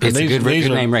recognition. It's a good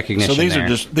name recognition. So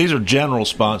these are general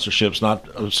sponsorships,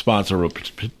 not sponsor a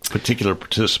particular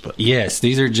participant. Yes,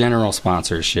 these are general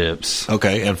sponsorships.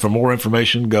 Okay, and for more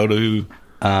information, go to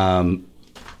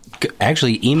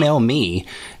actually email me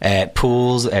at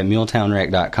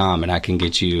pools@muletownrec.com, and I can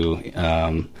get you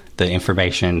the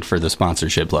information for the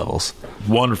sponsorship levels.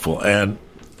 Wonderful. And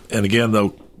again,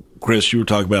 though, Chris, you were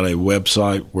talking about a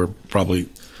website where probably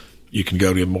you can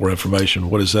go to get more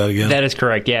information. What is that again? That is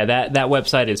correct. Yeah, that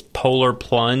website is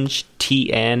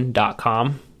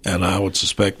polarplungetn.com. And I would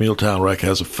suspect Muletown Rec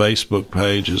has a Facebook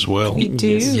page as well. We do.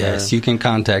 Yes, you can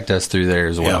contact us through there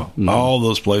as well. Yeah, all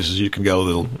those places you can go,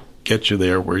 they'll get you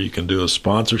there where you can do a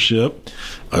sponsorship,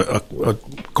 a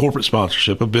corporate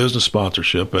sponsorship, a business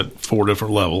sponsorship at 4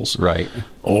 different levels. Right.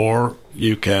 Or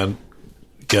you can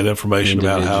get information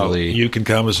about how you can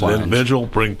come as an individual,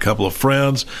 bring a couple of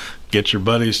friends, get your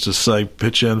buddies to say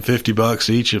pitch in $50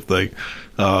 each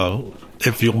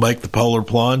if you'll make the polar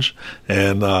plunge,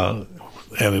 and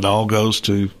it all goes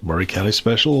to Maury County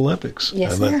Special Olympics.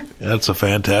 Yes, and sir. That's a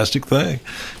fantastic thing.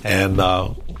 And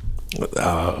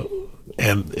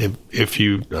if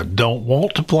you don't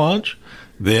want to plunge,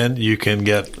 then you can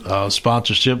get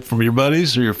sponsorship from your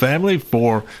buddies or your family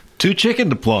for 2 chicken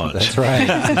to plunge. That's right.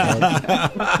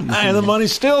 And the money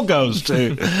still goes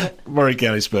to Maury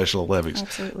County Special Olympics.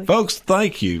 Absolutely. Folks,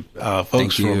 thank you.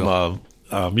 Folks from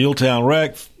Muletown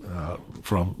Rec,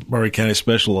 from Maury County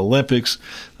Special Olympics,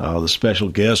 the special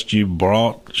guest you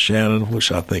brought, Shannon,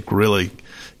 which I think really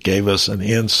gave us an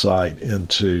insight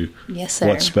into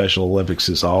what Special Olympics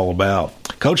is all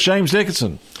about. Coach James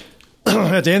Dickinson.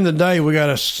 At the end of the day, we got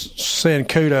to send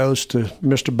kudos to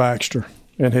Mr. Baxter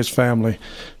and his family.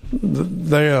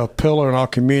 They're a pillar in our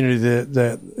community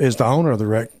that is the owner of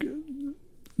the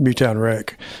Muletown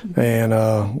Rec, and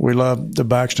we love the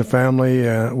Baxter family.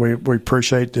 We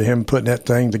appreciate him putting that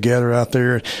thing together out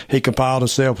there. He compiled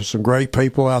himself with some great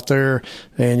people out there,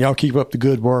 and y'all keep up the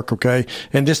good work, okay?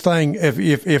 And this thing,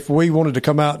 if we wanted to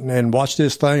come out and watch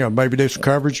this thing, or maybe do some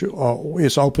coverage,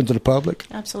 it's open to the public.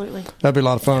 Absolutely. That'd be a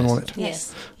lot of fun, wouldn't it?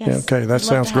 Yes. Yeah, okay, that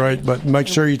sounds great. But make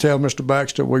sure you tell Mr.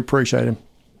 Baxter we appreciate him.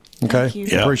 Okay,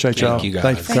 appreciate y'all. Thank you, guys.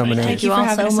 Thanks for coming in. Thank you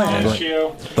all so much. Thank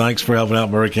you. Thanks for helping out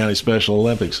Maury County Special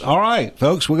Olympics. All right,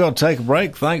 folks, we're going to take a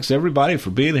break. Thanks, everybody, for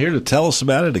being here to tell us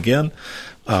about it. Again,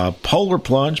 Polar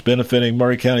Plunge benefiting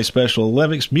Maury County Special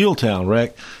Olympics, Muletown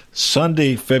Rec,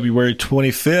 Sunday, February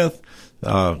 25th.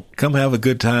 Come have a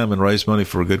good time and raise money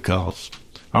for a good cause.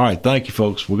 All right, thank you,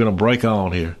 folks. We're going to break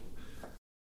on here.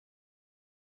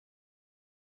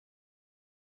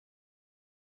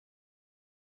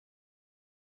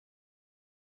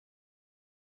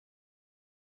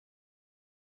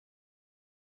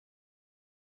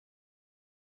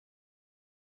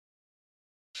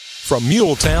 From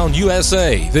Muletown,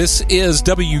 USA, this is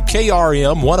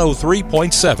WKRM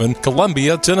 103.7,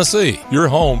 Columbia, Tennessee. Your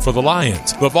home for the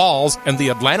Lions, the Vols, and the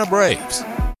Atlanta Braves.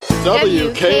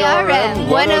 WKRM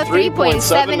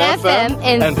 103.7 FM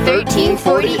and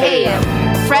 1340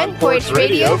 AM. Front Porch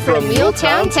Radio from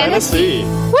Muletown, Tennessee.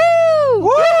 Woo!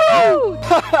 Woo!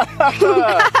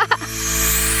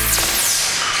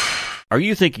 Are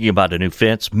you thinking about a new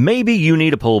fence? Maybe you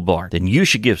need a pole barn. Then you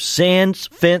should give Sands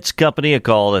Fence Company a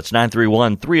call. That's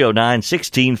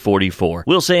 931-309-1644.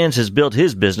 Will Sands has built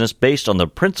his business based on the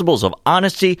principles of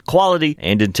honesty, quality,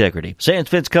 and integrity. Sands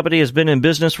Fence Company has been in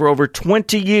business for over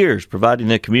 20 years, providing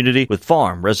the community with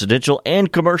farm, residential,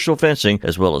 and commercial fencing,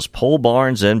 as well as pole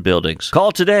barns and buildings.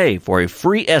 Call today for a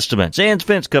free estimate. Sands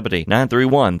Fence Company,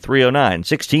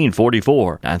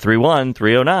 931-309-1644.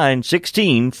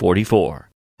 931-309-1644.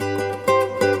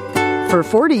 For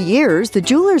 40 years, the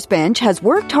Jewelers Bench has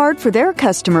worked hard for their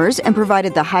customers and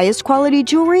provided the highest quality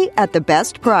jewelry at the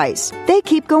best price. They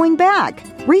keep going back.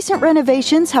 Recent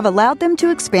renovations have allowed them to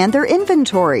expand their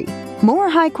inventory. More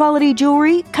high-quality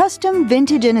jewelry, custom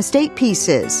vintage and estate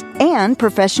pieces, and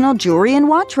professional jewelry and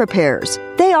watch repairs.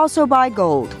 They also buy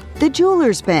gold. The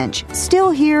Jewelers Bench,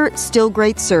 still here, still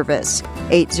great service.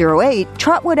 808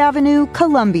 Trotwood Avenue,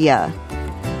 Columbia.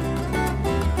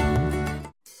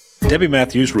 Debbie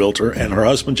Matthews, realtor, and her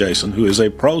husband Jason, who is a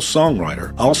prose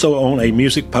songwriter, also own a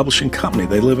music publishing company.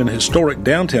 They live in historic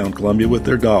downtown Columbia with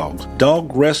their dogs.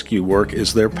 Dog rescue work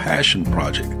is their passion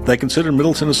project. They consider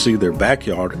Middle Tennessee their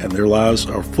backyard, and their lives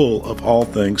are full of all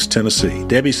things Tennessee.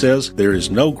 Debbie says there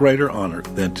is no greater honor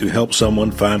than to help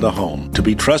someone find a home. To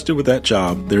be trusted with that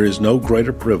job, there is no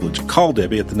greater privilege. Call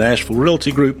Debbie at the Nashville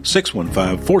Realty Group,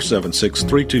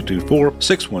 615-476-3224,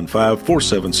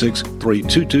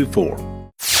 615-476-3224.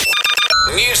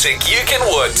 Music you can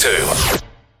wood to.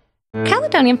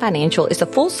 Caledonian Financial is a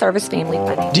full-service family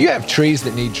financial. Do you have trees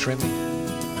that need trimming?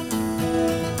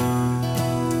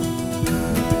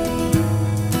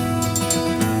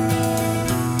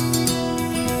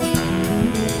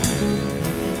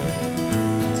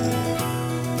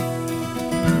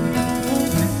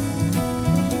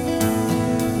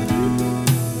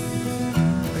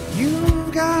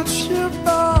 You got your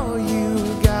ball, you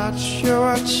got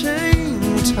your chain.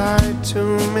 Tied to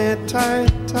me, tie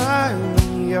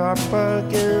me up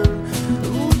again.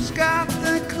 Who's got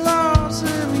the claws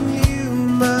in you,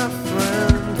 my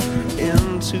friend?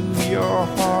 Into your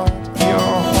heart,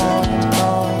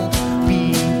 heart.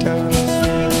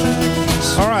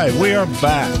 right, we are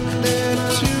back.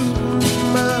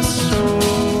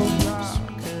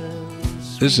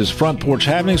 This is Front Porch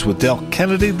Happenings with Del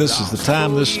Kennedy. This is the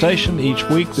time, this station, each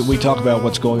week that we talk about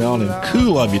what's going on in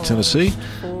Columbia, Tennessee,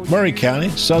 Maury County,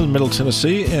 southern middle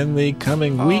Tennessee, in the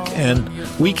coming week and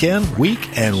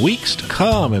weeks to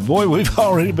come. And boy, we've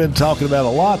already been talking about a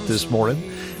lot this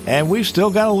morning, and we've still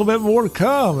got a little bit more to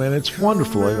come, and it's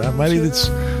wonderful. Maybe it's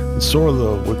sort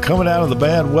of we're coming out of the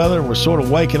bad weather, and we're sort of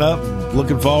waking up and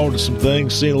looking forward to some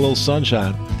things, seeing a little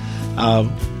sunshine.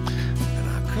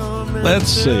 Let's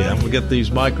see. I'm going to get these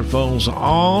microphones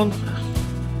on.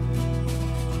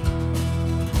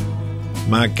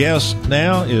 My guest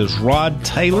now is Rod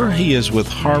Taylor. He is with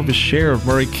Harvest Share of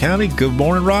Maury County. Good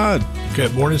morning, Rod.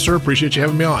 Good morning, sir. Appreciate you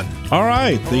having me on. All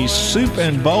right. The Soup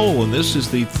and Bowl, and this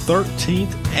is the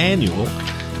 13th annual.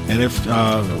 And if,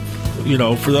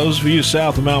 for those of you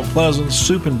south of Mount Pleasant,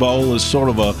 Soup and Bowl is sort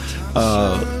of a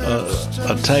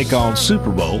take on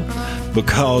Super Bowl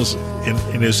because...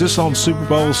 And is this on Super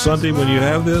Bowl Sunday when you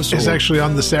have this? It's actually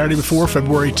on the Saturday before,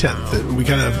 February 10th. We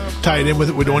kind of tie it in with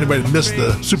it. We don't want anybody to miss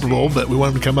the Super Bowl, but we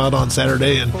want them to come out on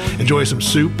Saturday and enjoy some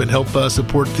soup and help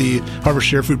support the Harvest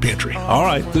Share Food Pantry. All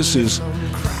right. This is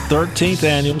 13th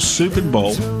Annual Soup and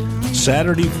Bowl,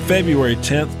 Saturday, February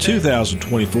 10th,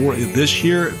 2024. This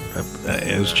year,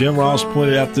 as Jim Ross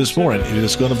pointed out this morning, it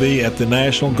is going to be at the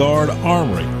National Guard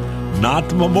Armory, not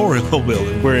the Memorial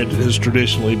Building where it has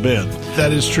traditionally been.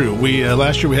 That is true. We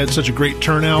last year we had such a great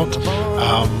turnout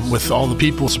with all the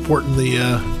people supporting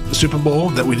the Super Bowl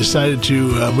that we decided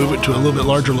to move it to a little bit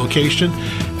larger location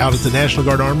out at the National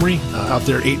Guard Armory out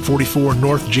there, 844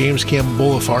 North James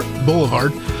Campbell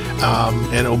Boulevard,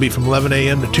 and it will be from 11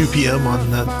 a.m. to 2 p.m.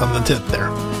 on the 10th there.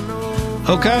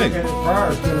 Okay.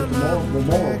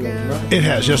 It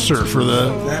has, yes, sir. For the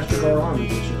National Guard Army.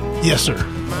 Yes, sir.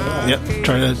 Yep,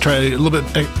 try a little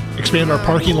bit, expand our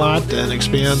parking lot and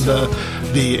expand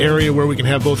the area where we can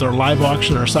have both our live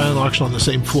auction and our silent auction on the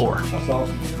same floor. That's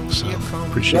awesome. So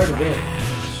appreciate it.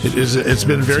 It's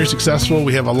been very successful.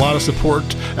 We have a lot of support,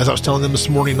 as I was telling them this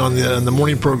morning on the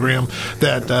morning program,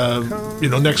 that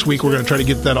next week we're going to try to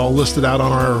get that all listed out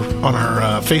on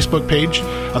our Facebook page,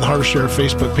 on the Harvest Share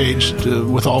Facebook page,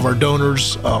 with all of our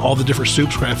donors, all the different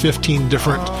soups. We're going to have 15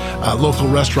 different local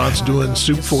restaurants doing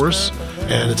soup for us.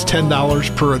 And it's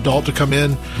 $10 per adult to come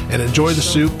in and enjoy the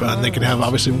soup. And they can have,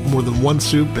 obviously, more than one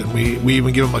soup. And we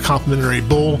even give them a complimentary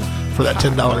bowl for that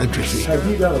 $10 entry fee. Have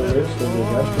you got a list of the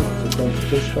restaurants that can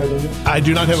participate in this? I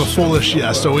do not have a full list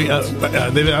yet. So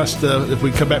they've asked if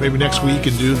we come back maybe next week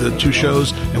and do the 2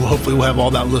 shows. And hopefully we'll have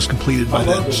all that list completed by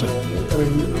then. So.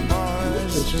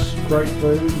 It's just great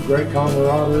food, great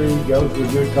camaraderie, goes to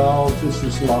a good cause. It's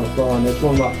just a lot of fun. It's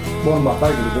one of my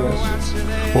favorite events.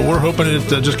 Well, we're hoping it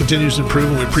just continues to improve,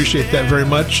 and we appreciate that very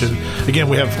much. And again,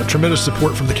 we have a tremendous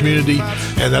support from the community,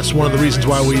 and that's one of the reasons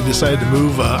why we decided to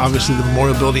move. Obviously, the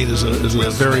Memorial Building is a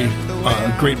very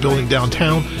great building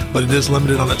downtown, but it is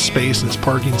limited on its space and its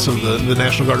parking. So the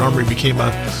National Guard Armory became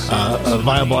a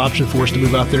viable option for us to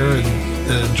move out there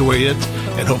and enjoy it,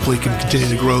 and hopefully can continue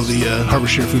to grow the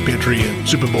Harvest Share Food Pantry and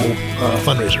Super Bowl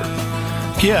fundraiser.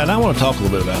 Yeah, and I want to talk a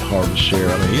little bit about Harvest Share.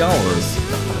 I mean, y'all are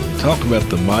talk about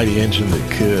the mighty engine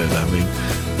that could. I mean,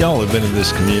 y'all have been in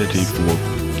this community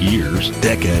for years,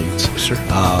 decades, sure.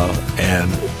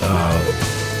 And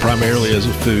primarily as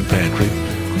a food pantry,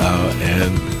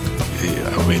 and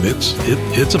I mean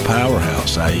it's a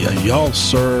powerhouse. Y'all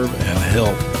serve and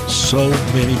help so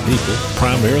many people,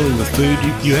 primarily with food.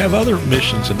 You have other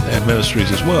missions and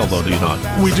ministries as well, though, do you not?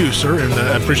 We do, sir, and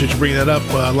I appreciate you bringing that up.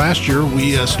 Last year,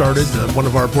 we started, one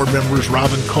of our board members,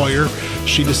 Robin Collier,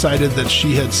 she decided that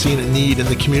she had seen a need in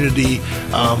the community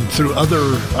through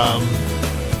other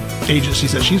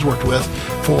agencies that she's worked with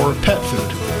for pet food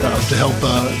to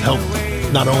help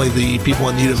not only the people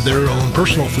in need of their own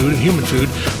personal food and human food,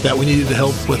 that we needed to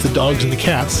help with the dogs and the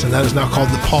cats, and that is now called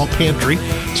the Paw Pantry.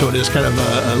 So it is kind of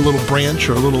a little branch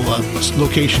or a little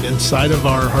location inside of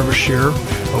our Harvest Share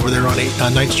over there on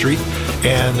 9th Street,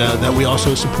 and that we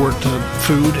also support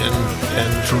food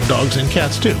and for dogs and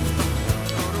cats too.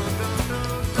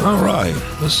 All right,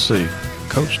 let's see.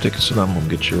 Coach Dickinson, I'm going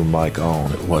to get your mic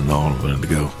on. It wasn't on a minute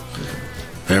ago.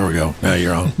 There we go. Now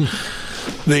you're on.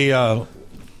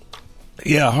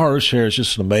 Harvest Share is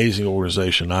just an amazing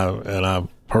organization. I've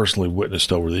personally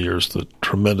witnessed over the years the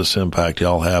tremendous impact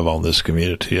y'all have on this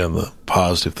community and the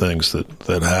positive things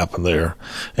that happen there.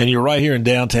 And you're right here in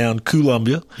downtown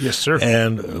Columbia. Yes, sir.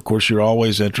 And, of course, you're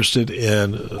always interested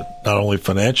in not only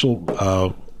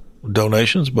financial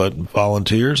donations, but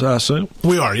volunteers, I assume?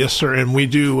 We are, yes, sir. And we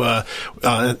do,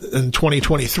 in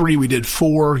 2023, we did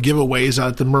 4 giveaways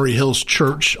at the Murray Hills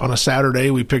Church on a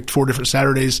Saturday. We picked 4 different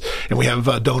Saturdays, and we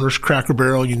have donors, Cracker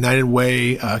Barrel, United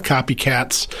Way,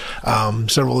 Copycats,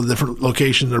 several of the different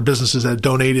locations or businesses that have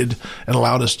donated and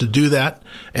allowed us to do that.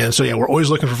 And so, yeah, we're always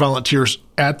looking for volunteers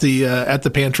at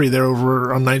the pantry there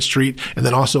over on 9th Street, and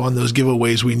then also on those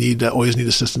giveaways we always need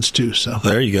assistance too. So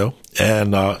there you go.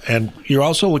 And you're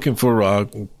also looking for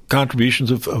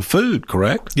contributions of food,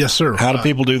 correct? Yes, sir. How do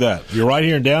people do that? You're right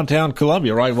here in downtown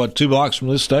Columbia, right? 2 blocks from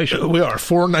this station? We are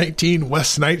 419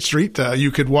 West 9th Street.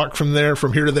 You could walk from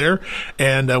here to there,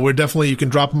 and you can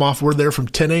drop them off. We're there from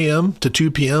 10 a.m. to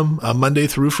 2 p.m. Monday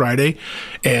through Friday.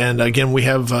 And again, we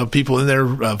have people in there,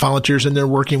 volunteers in there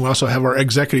working. We also have our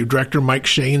executive director, Mike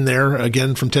Shane, there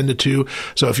again from 10 to 2.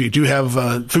 So if you do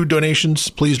have food donations,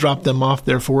 please drop them off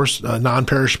there for us.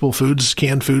 Non-perishable foods,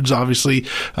 canned foods, obviously,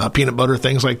 peanut butter,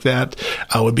 things like that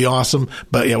would be awesome.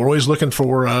 But yeah, we're always looking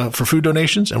for food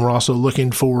donations, and we're also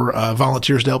looking for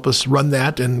volunteers to help us run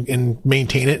that and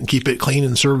maintain it and keep it clean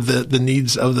and serve the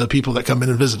needs of the people that come in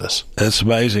and visit us. That's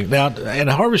amazing. Now, and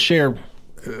Harvest Share,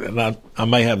 and I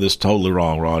may have this totally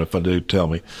wrong, Rod. If I do, tell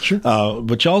me. Sure.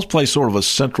 But y'all play sort of a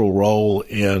central role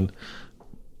in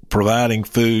providing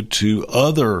food to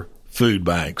other food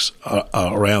banks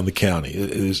around the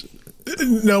county.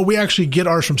 No, we actually get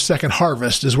ours from Second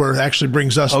Harvest is where it actually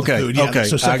brings us the food. Yeah, okay.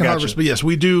 So Second Harvest, but yes,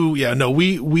 we do. Yeah, no,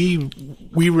 we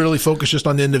really focus just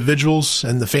on the individuals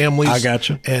and the families. I got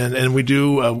you. And we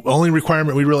do, only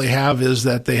requirement we really have is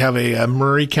that they have a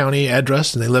Murray County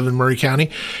address and they live in Murray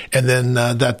County, and then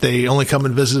that they only come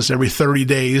and visit us every 30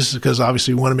 days because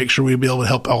obviously we want to make sure we'll be able to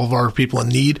help all of our people in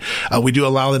need. We do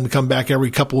allow them to come back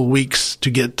every couple of weeks to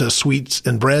get sweets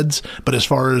and breads, but as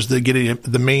far as getting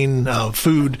the main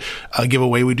food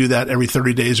giveaway, we do that every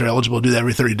 30 days. They're eligible to do that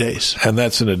every 30 days. And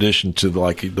that's in addition to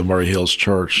the Murray Hills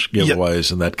Church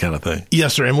giveaways and that kind of thing.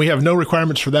 Yes, sir. And we have no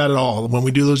requirements for that at all. When we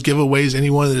do those giveaways,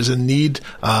 anyone that is in need,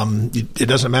 it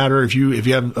doesn't matter if you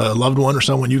have a loved one or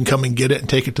someone, you can come and get it and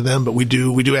take it to them. But we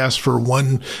do ask for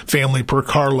one family per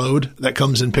carload that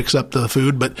comes and picks up the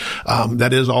food. But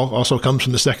that is also comes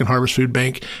from the Second Harvest Food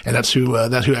Bank, and that's who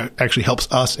actually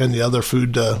helps us and the other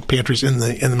food pantries in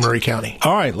the Murray County.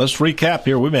 All right, let's recap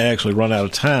here. We may actually run out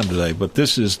of time today, but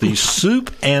this is the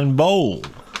Soup and Bowl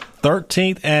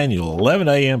 13th Annual, 11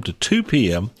 a.m. to 2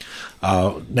 p.m.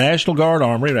 National Guard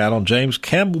Armory out on James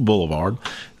Campbell Boulevard.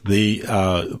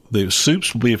 The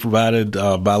soups will be provided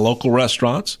by local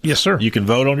restaurants. Yes, sir. You can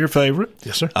vote on your favorite.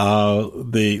 Yes, sir.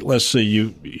 Let's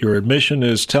see. Your admission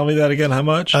is, tell me that again. How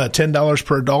much? $10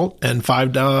 per adult and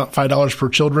 $5 per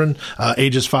children,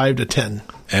 ages 5 to 10.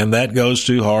 And that goes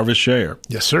to Harvest Share.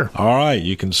 Yes, sir. All right.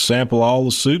 You can sample all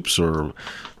the soups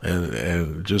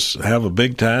and just have a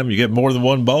big time. You get more than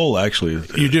one bowl, actually.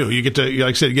 You do. You get to,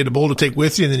 like I said, you get a bowl to take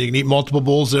with you, and then you can eat multiple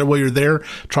bowls there while you're there.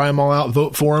 Try them all out,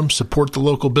 vote for them, support the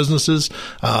local businesses,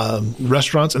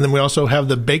 restaurants. And then we also have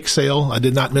the bake sale. I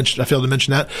failed to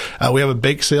mention that. We have a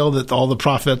bake sale that all the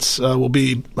profits will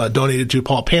be donated to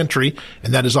Paul Pantry,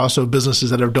 and that is also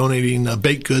businesses that are donating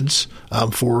baked goods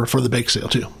for the bake sale,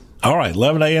 too. All right,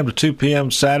 11 a.m. to 2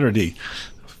 p.m. Saturday,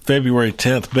 February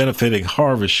 10th, benefiting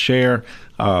Harvest Share.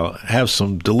 Have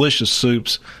some delicious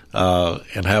soups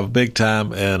and have a big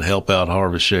time and help out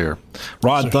Harvest Share.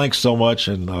 Rod, thanks so much.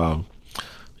 And,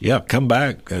 come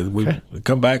back.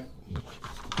 Come back.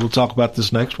 We'll talk about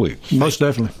this next week. Most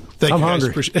definitely. Thank I'm you,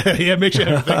 hungry. Yeah, make sure.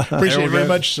 Appreciate it very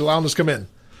much for allowing us to come in.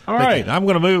 All right. I'm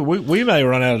going to move. We may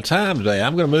run out of time today.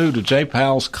 I'm going to move to Jay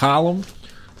Powell's column.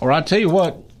 Or I tell you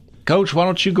what, Coach, why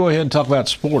don't you go ahead and talk about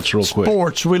sports real quick?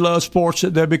 Sports. We love sports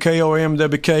at WKOM,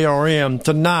 WKRM.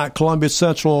 Tonight, Columbia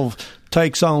Central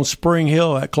takes on Spring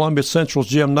Hill at Columbia Central's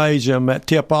Gymnasium at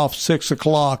tip-off 6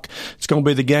 o'clock. It's going to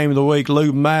be the game of the week.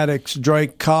 Lou Maddox,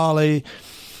 Drake Colley,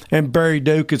 and Barry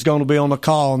Duke is going to be on the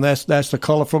call, and that's the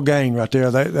colorful game right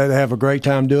there. They have a great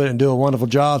time doing it and do a wonderful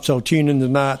job. So tune in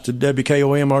tonight to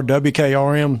WKOM or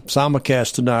WKRM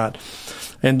simulcast tonight.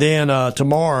 And then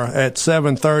tomorrow at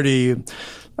 7:30,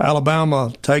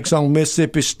 Alabama takes on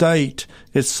Mississippi State.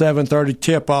 It's 7:30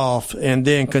 tip-off. And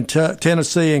then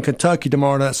Tennessee and Kentucky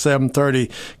tomorrow night at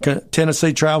 7:30.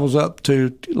 Tennessee travels up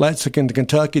to Lexington,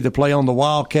 Kentucky to play on the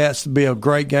Wildcats. It'll be a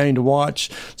great game to watch.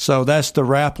 So that's the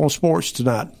wrap on sports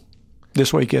tonight,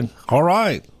 this weekend. All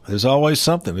right. There's always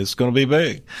something. It's going to be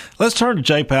big. Let's turn to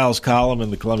Jay Powell's column in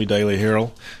the Columbia Daily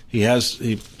Herald. He writes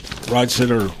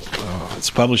it, or it's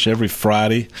published every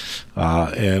Friday,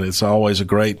 and it's always a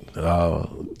great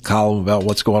column about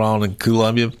what's going on in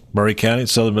Columbia, Murray County, and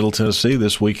southern Middle Tennessee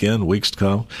this weekend, weeks to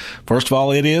come. First of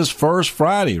all, it is First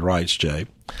Friday, writes Jay.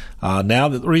 Now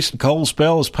that the recent cold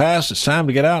spell has passed, it's time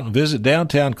to get out and visit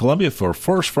downtown Columbia for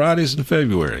First Fridays in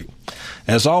February.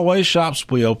 As always, shops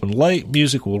will be open late,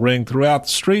 music will ring throughout the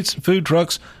streets, and food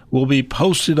trucks will be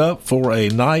posted up for a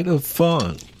night of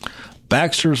fun.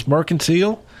 Baxter's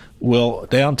Mercantile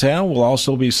downtown will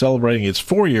also be celebrating its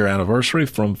 4-year anniversary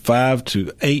from 5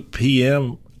 to 8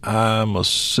 p.m. I'm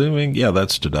assuming,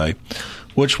 that's today,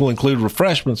 which will include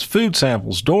refreshments, food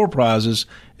samples, door prizes,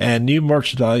 and new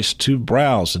merchandise to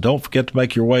browse. And don't forget to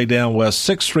make your way down West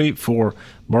 6th Street for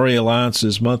Murray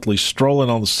Alliance's monthly Strolling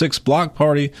on the 6th block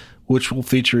party, which will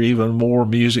feature even more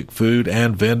music, food,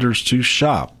 and vendors to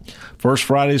shop. First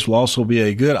Fridays will also be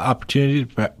a good opportunity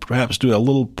to perhaps do a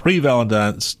little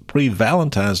pre-Valentine's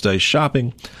Day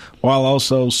shopping while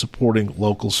also supporting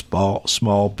local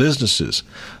small businesses.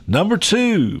 Number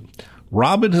 2,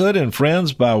 Robin Hood and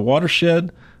Friends by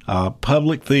Watershed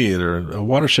Public Theater.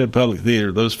 Watershed Public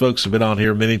Theater, those folks have been on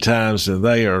here many times, and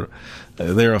they're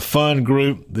a fun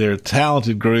group, they're a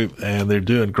talented group, and they're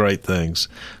doing great things.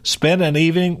 Spend an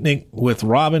evening with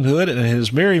Robin Hood and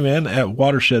his merry men at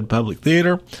Watershed Public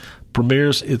Theater.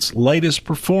 Premieres its latest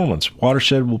performance.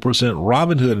 Watershed will present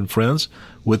Robin Hood and Friends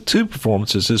with 2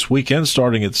 performances this weekend,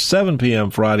 starting at 7 p.m.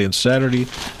 Friday and Saturday,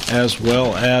 as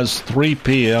well as 3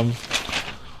 p.m.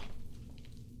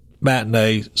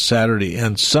 matinee Saturday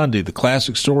and Sunday. The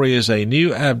classic story is a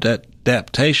new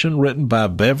adaptation written by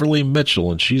Beverly Mitchell,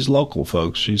 and she's local,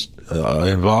 folks. She's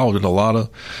involved in a lot of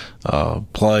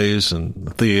plays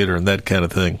and theater and that kind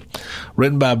of thing.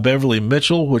 Written by Beverly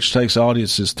Mitchell, which takes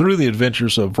audiences through the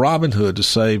adventures of Robin Hood to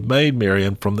save Maid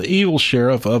Marian from the evil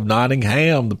sheriff of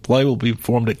Nottingham. The play will be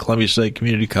performed at Columbia State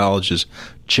Community College's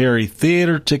Cherry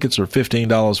Theater. Tickets are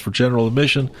 $15 for general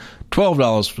admission,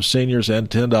 $12 for seniors, and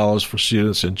 $10 for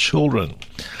students and children.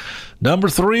 Number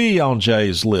 3 on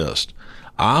Jay's list,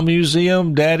 Our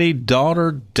Museum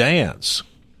Daddy-Daughter Dance,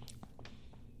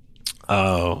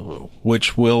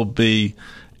 which will be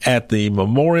at the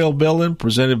Memorial Building,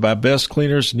 presented by Best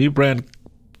Cleaners, New Brand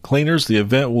Cleaners. The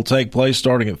event will take place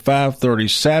starting at 5:30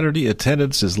 Saturday.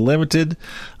 Attendance is limited,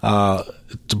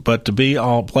 but to be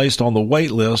placed on the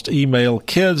wait list, email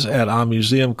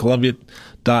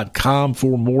kids@ourmuseumcolumbia.com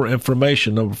for more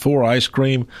information. Number 4, ice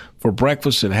cream for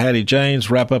breakfast at Hattie Jane's.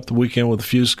 Wrap up the weekend with a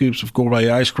few scoops of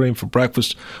gourmet ice cream for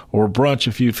breakfast or brunch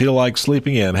if you feel like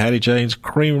sleeping in. Hattie Jane's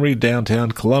Creamery,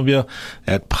 downtown Columbia.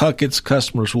 At Puckett's,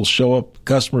 customers who show up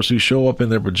in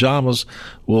their pajamas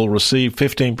will receive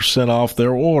 15% off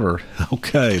their order.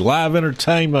 Okay, live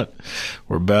entertainment.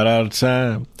 We're about out of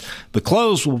time. The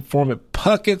Close will perform at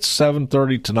Puckett's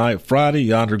 7:30 tonight, Friday.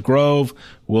 Yonder Grove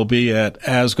will be at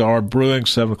Asgard Brewing,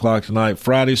 7 o'clock tonight,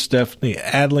 Friday. Stephanie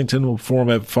Adlington will perform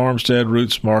at Farmstead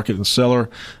Roots Market and Cellar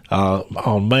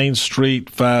on Main Street,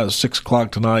 6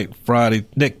 o'clock tonight, Friday.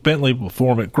 Nick Bentley will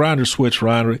perform at Grinder Switch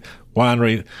Winery,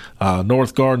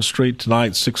 North Garden Street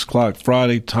tonight, 6 o'clock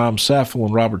Friday. Tom Saffel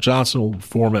and Robert Johnson will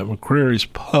perform at McCreary's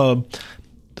Pub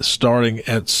starting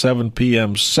at 7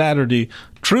 p.m. Saturday.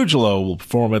 Trujillo will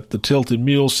perform at the Tilted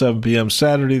Mule, 7 p.m.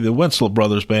 Saturday. The Winslow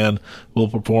Brothers Band will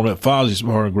perform at Fozzie's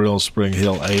Bar and Grill in Spring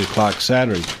Hill, 8 o'clock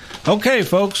Saturday. Okay,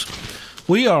 folks,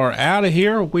 we are out of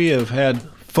here. We have had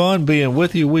fun being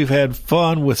with you. We've had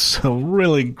fun with some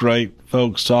really great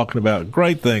folks talking about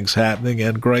great things happening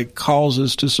and great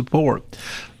causes to support.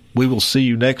 We will see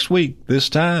you next week, this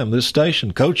time, this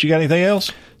station. Coach, you got anything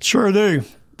else? Sure do.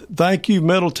 Thank you,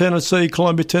 Middle Tennessee,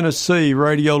 Columbia, Tennessee.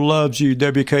 Radio loves you,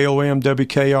 WKOM,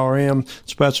 WKRM.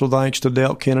 Special thanks to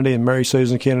Del Kennedy and Mary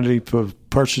Susan Kennedy for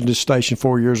purchasing this station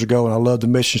 4 years ago, and I love the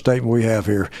mission statement we have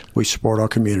here. We support our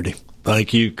community.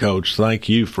 Thank you, Coach. Thank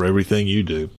you for everything you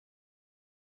do.